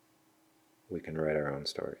 We can write our own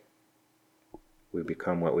story. We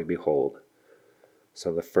become what we behold.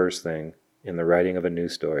 So the first thing in the writing of a new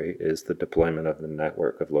story is the deployment of the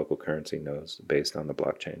network of local currency nodes based on the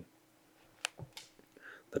blockchain.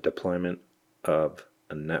 The deployment of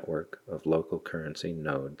a network of local currency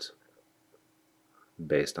nodes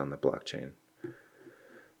based on the blockchain.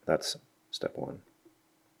 That's step 1.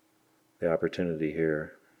 The opportunity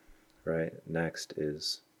here, right, next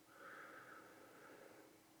is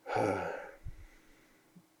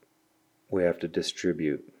we have to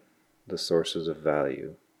distribute the sources of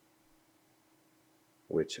value,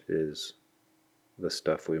 which is the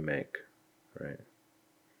stuff we make, right,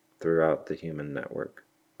 throughout the human network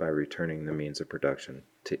by returning the means of production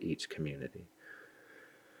to each community.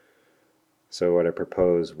 So what I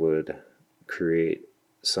propose would create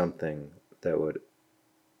something that would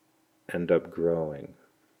end up growing,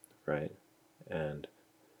 right, and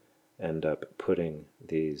end up putting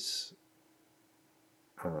these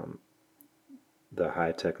the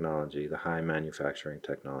high technology, the high manufacturing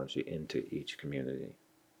technology into each community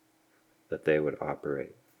that they would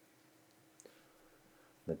operate.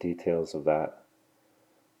 The details of that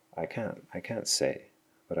I can't say,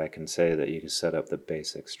 but I can say that you can set up the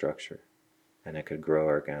basic structure and it could grow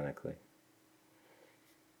organically.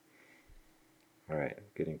 All right,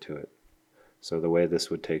 getting to it. So the way this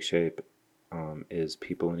would take shape is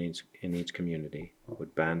people in each community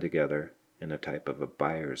would band together in a type of a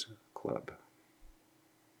buyer's club.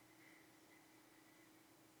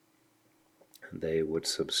 They would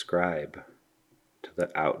subscribe to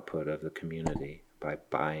the output of the community by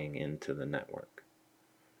buying into the network.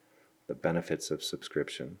 The benefits of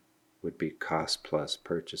subscription would be cost plus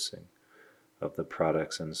purchasing of the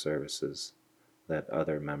products and services that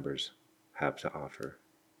other members have to offer.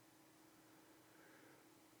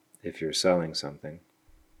 If you're selling something,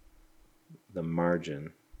 the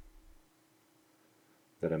margin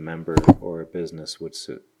that a member or a business would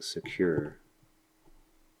secure,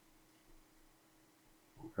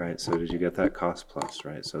 right? So did you get that? Cost plus,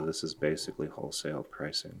 right? So this is basically wholesale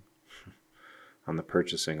pricing on the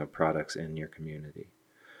purchasing of products in your community.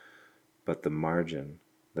 But the margin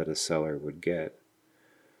that a seller would get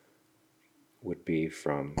would be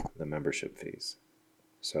from the membership fees.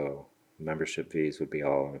 So membership fees would be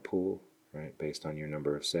all in a pool, right? Based on your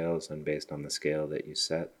number of sales and based on the scale that you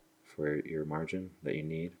set for your margin that you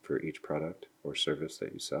need for each product or service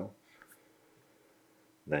that you sell.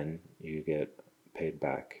 Then you get paid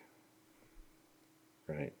back,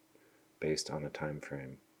 right? Based on a time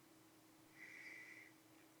frame.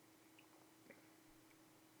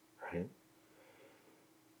 Right?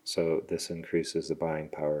 So this increases the buying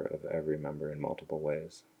power of every member in multiple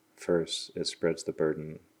ways. First, it spreads the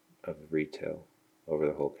burden of retail over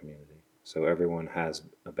the whole community. So everyone has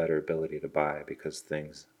a better ability to buy because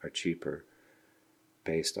things are cheaper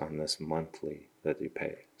based on this monthly that you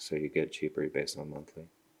pay. So you get cheaper based on monthly,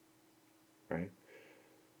 right?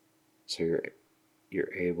 So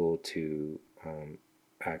you're able to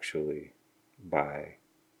actually buy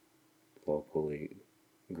locally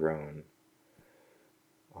grown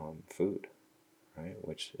food, right?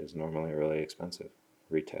 Which is normally really expensive,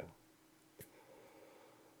 retail.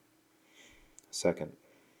 Second,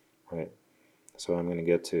 right? So I'm going to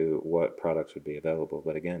get to what products would be available,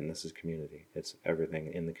 but again, this is community. It's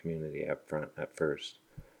everything in the community up front at first.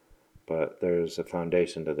 But there's a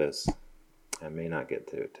foundation to this. I may not get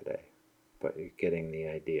to it today, but you're getting the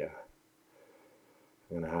idea.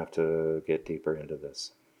 I'm going to have to get deeper into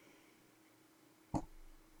this.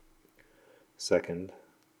 Second,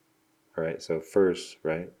 all right, so first,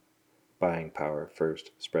 right, buying power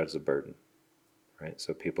first spreads the burden, right?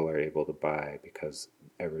 So people are able to buy because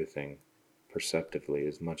everything perceptively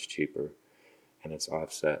is much cheaper and it's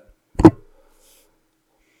offset.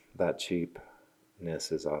 That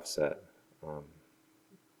cheapness is offset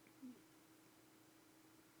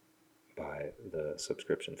by the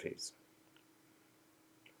subscription fees.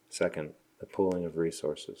 Second, the pooling of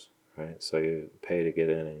resources, right? So you pay to get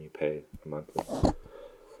in and you pay monthly.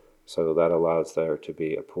 So that allows there to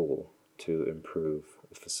be a pool to improve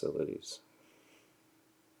the facilities,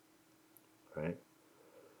 right?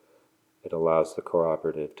 It allows the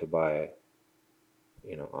cooperative to buy,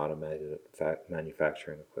 automated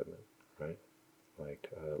manufacturing equipment, right? Like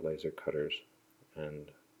laser cutters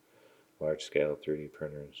and large-scale 3D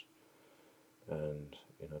printers and,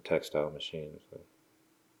 textile machines,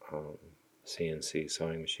 CNC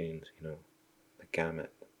sewing machines, the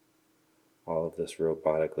gamut. All of this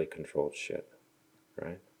robotically controlled shit,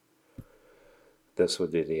 right? This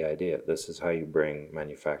would be the idea. This is how you bring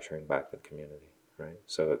manufacturing back to the community, right?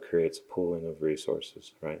 So it creates a pooling of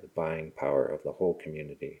resources, right? The buying power of the whole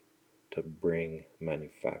community to bring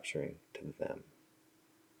manufacturing to them.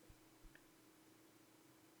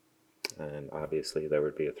 And obviously there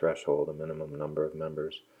would be a threshold, a minimum number of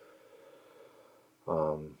members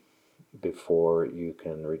before you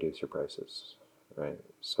can reduce your prices, right?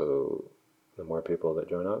 So the more people that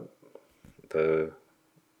join up, the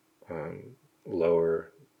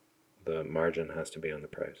lower the margin has to be on the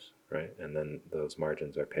price, right? And then those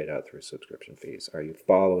margins are paid out through subscription fees. Are you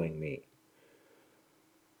following me?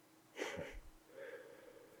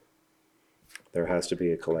 There has to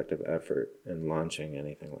be a collective effort in launching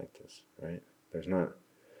anything like this, right? There's not,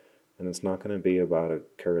 and it's not going to be about a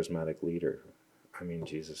charismatic leader. I mean,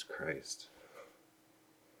 Jesus Christ.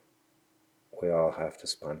 We all have to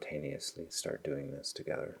spontaneously start doing this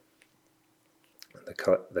together.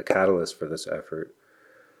 The catalyst for this effort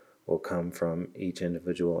will come from each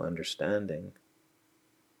individual understanding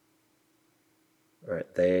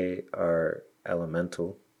right? They are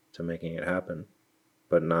elemental to making it happen,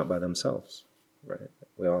 but not by themselves, right?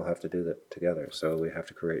 We all have to do that together. So we have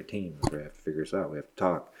to create teams. We have to figure this out. We have to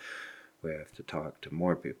talk. We have to talk to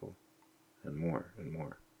more people and more and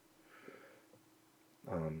more.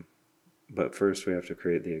 But first we have to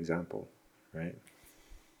create the example, right?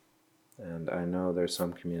 And I know there's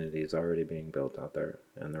some communities already being built out there,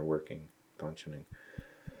 and they're working, functioning.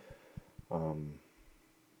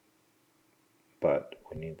 But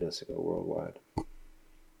we need this to go worldwide.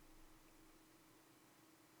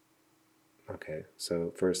 Okay,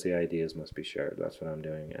 so first the ideas must be shared. That's what I'm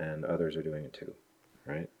doing, and others are doing it too,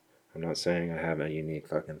 right? I'm not saying I have a unique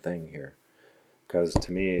fucking thing here, because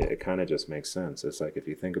to me it kind of just makes sense. It's like if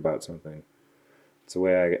you think about something, it's the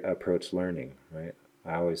way I approach learning, right?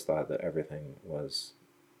 I always thought that everything was,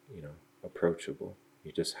 approachable.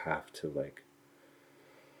 You just have to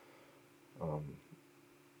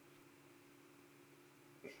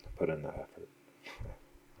put in the effort.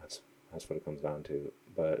 That's what it comes down to.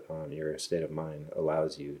 But your state of mind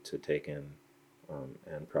allows you to take in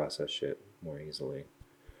and process shit more easily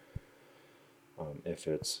if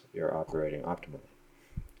you're operating optimally.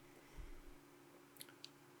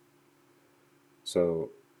 So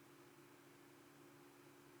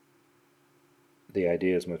the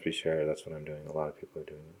ideas must be shared. That's what I'm doing. A lot of people are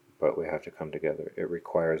doing it. But we have to come together. It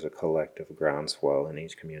requires a collective groundswell in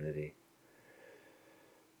each community.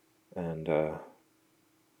 And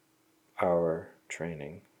our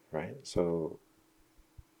training, right? So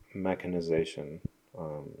mechanization,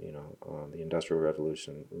 the Industrial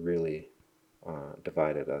Revolution really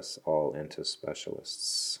divided us all into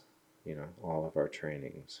specialists, all of our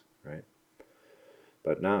trainings, right?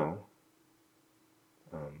 But now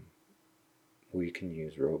we can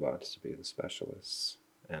use robots to be the specialists,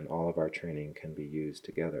 and all of our training can be used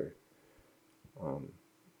together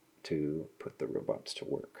to put the robots to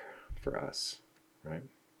work for us, right?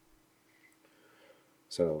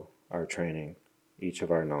 So our training, each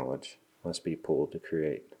of our knowledge must be pooled to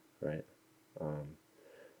create, right?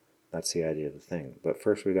 That's the idea of the thing. But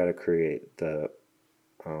first we got to create the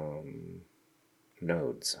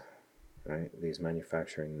nodes, right? These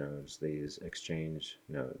manufacturing nodes, these exchange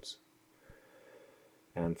nodes.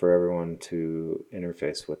 And for everyone to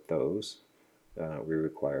interface with those, we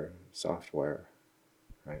require software,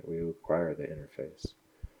 right? We require the interface.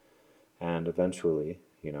 And eventually,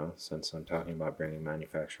 since I'm talking about bringing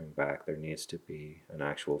manufacturing back, there needs to be an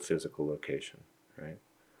actual physical location, right?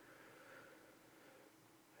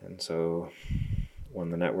 And so when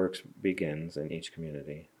the network begins in each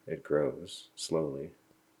community, it grows slowly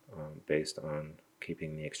based on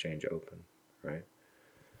keeping the exchange open, right?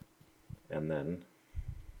 And then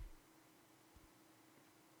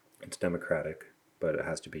it's democratic, but it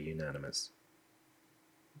has to be unanimous.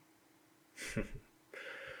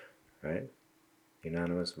 Right?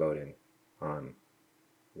 Unanimous voting on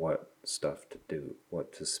what stuff to do,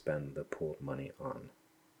 what to spend the pooled money on,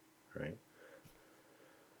 right?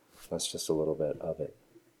 That's just a little bit of it.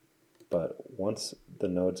 But once the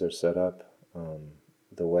nodes are set up,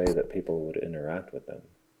 the way that people would interact with them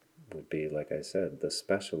would be, like I said, the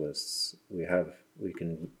specialists. We have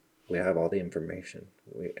all the information,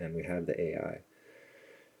 and we have the AI.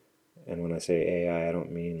 And when I say AI, I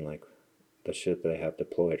don't mean like the shit they have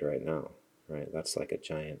deployed right now, right? That's like a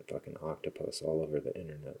giant fucking octopus all over the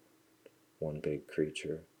internet, one big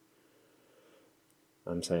creature.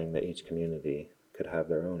 I'm saying that each community could have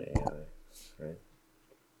their own AI, right?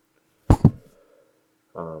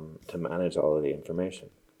 To manage all of the information,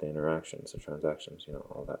 the interactions, the transactions,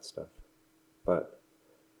 all that stuff. But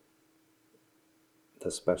the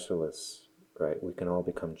specialists, right, we can all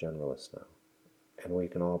become generalists now. And we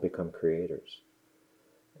can all become creators.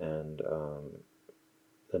 And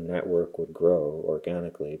the network would grow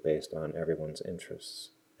organically based on everyone's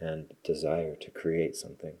interests and desire to create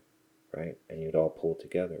something, right? And you'd all pull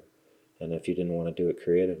together. And if you didn't want to do it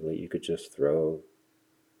creatively, you could just throw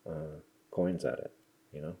coins at it,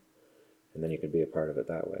 and then you could be a part of it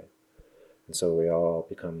that way. And so we all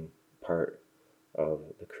become part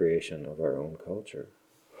of the creation of our own culture,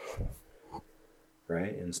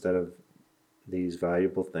 right? Instead of these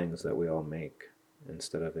valuable things that we all make,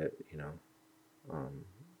 instead of it,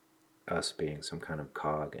 us being some kind of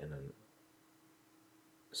cog in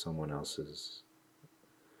someone else's,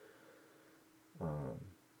 I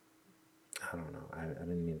don't know, I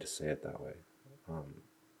didn't mean to say it that way,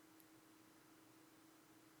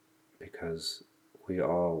 because we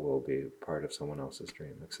all will be part of someone else's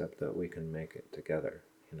dream, except that we can make it together,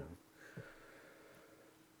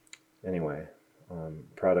 Anyway,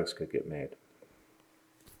 products could get made.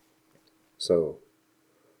 So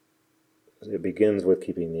it begins with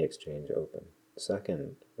keeping the exchange open.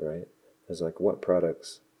 Second, right, is like what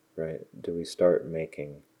products, right, do we start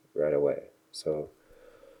making right away? So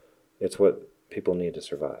it's what people need to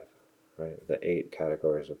survive, right? The 8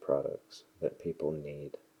 categories of products that people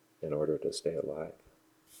need in order to stay alive,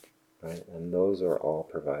 right? And those are all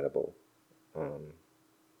providable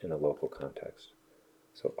in a local context.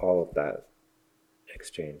 So all of that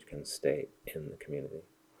exchange can stay in the community,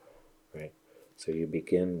 right? So you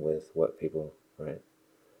begin with what people, right?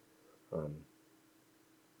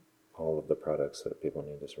 All of the products that people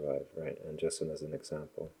need to survive, right? And just as an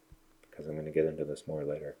example, because I'm going to get into this more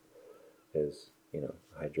later, is,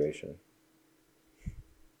 hydration.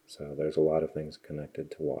 So there's a lot of things connected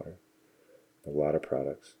to water, a lot of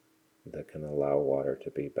products that can allow water to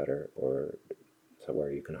be better, or so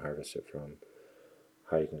where you can harvest it from,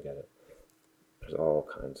 how you can get it. There's all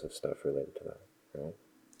kinds of stuff related to that, right?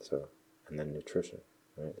 So, and then nutrition,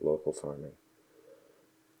 right? Local farming.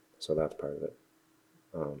 So that's part of it.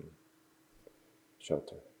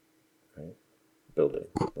 Shelter, right? Building,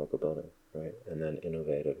 local building, right? And then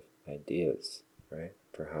innovative ideas, right?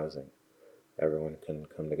 For housing. Everyone can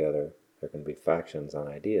come together. There can be factions on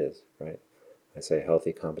ideas, right? I say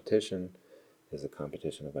healthy competition is a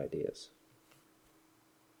competition of ideas.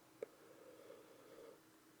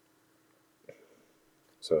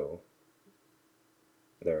 So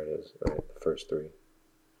there it is, right? The first 3: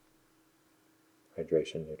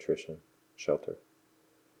 hydration, nutrition, shelter.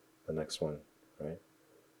 The next one, right?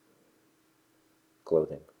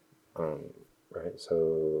 Clothing. Right?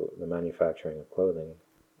 So the manufacturing of clothing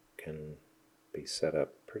can be set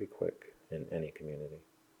up pretty quick in any community.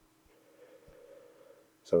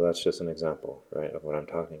 So that's just an example, right, of what I'm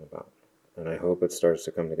talking about. And I hope it starts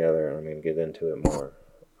to come together, and I'm going to get into it more.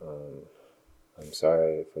 I'm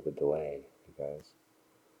sorry for the delay, you guys.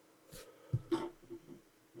 I'm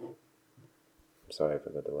sorry for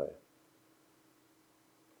the delay.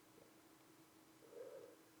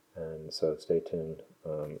 And so stay tuned.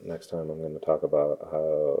 Next time I'm going to talk about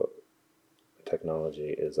how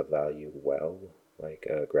technology is a value well, like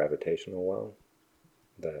a gravitational well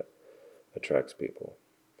that attracts people.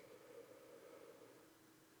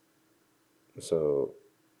 So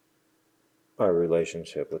our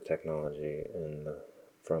relationship with technology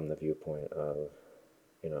from the viewpoint of,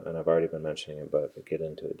 and I've already been mentioning it, but get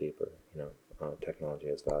into it deeper, technology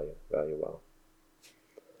as value well.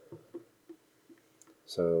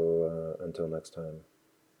 So until next time,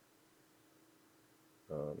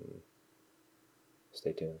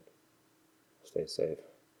 stay tuned, stay safe,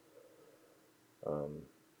 and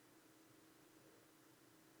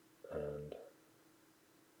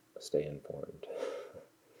stay informed.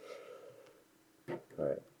 All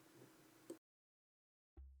right.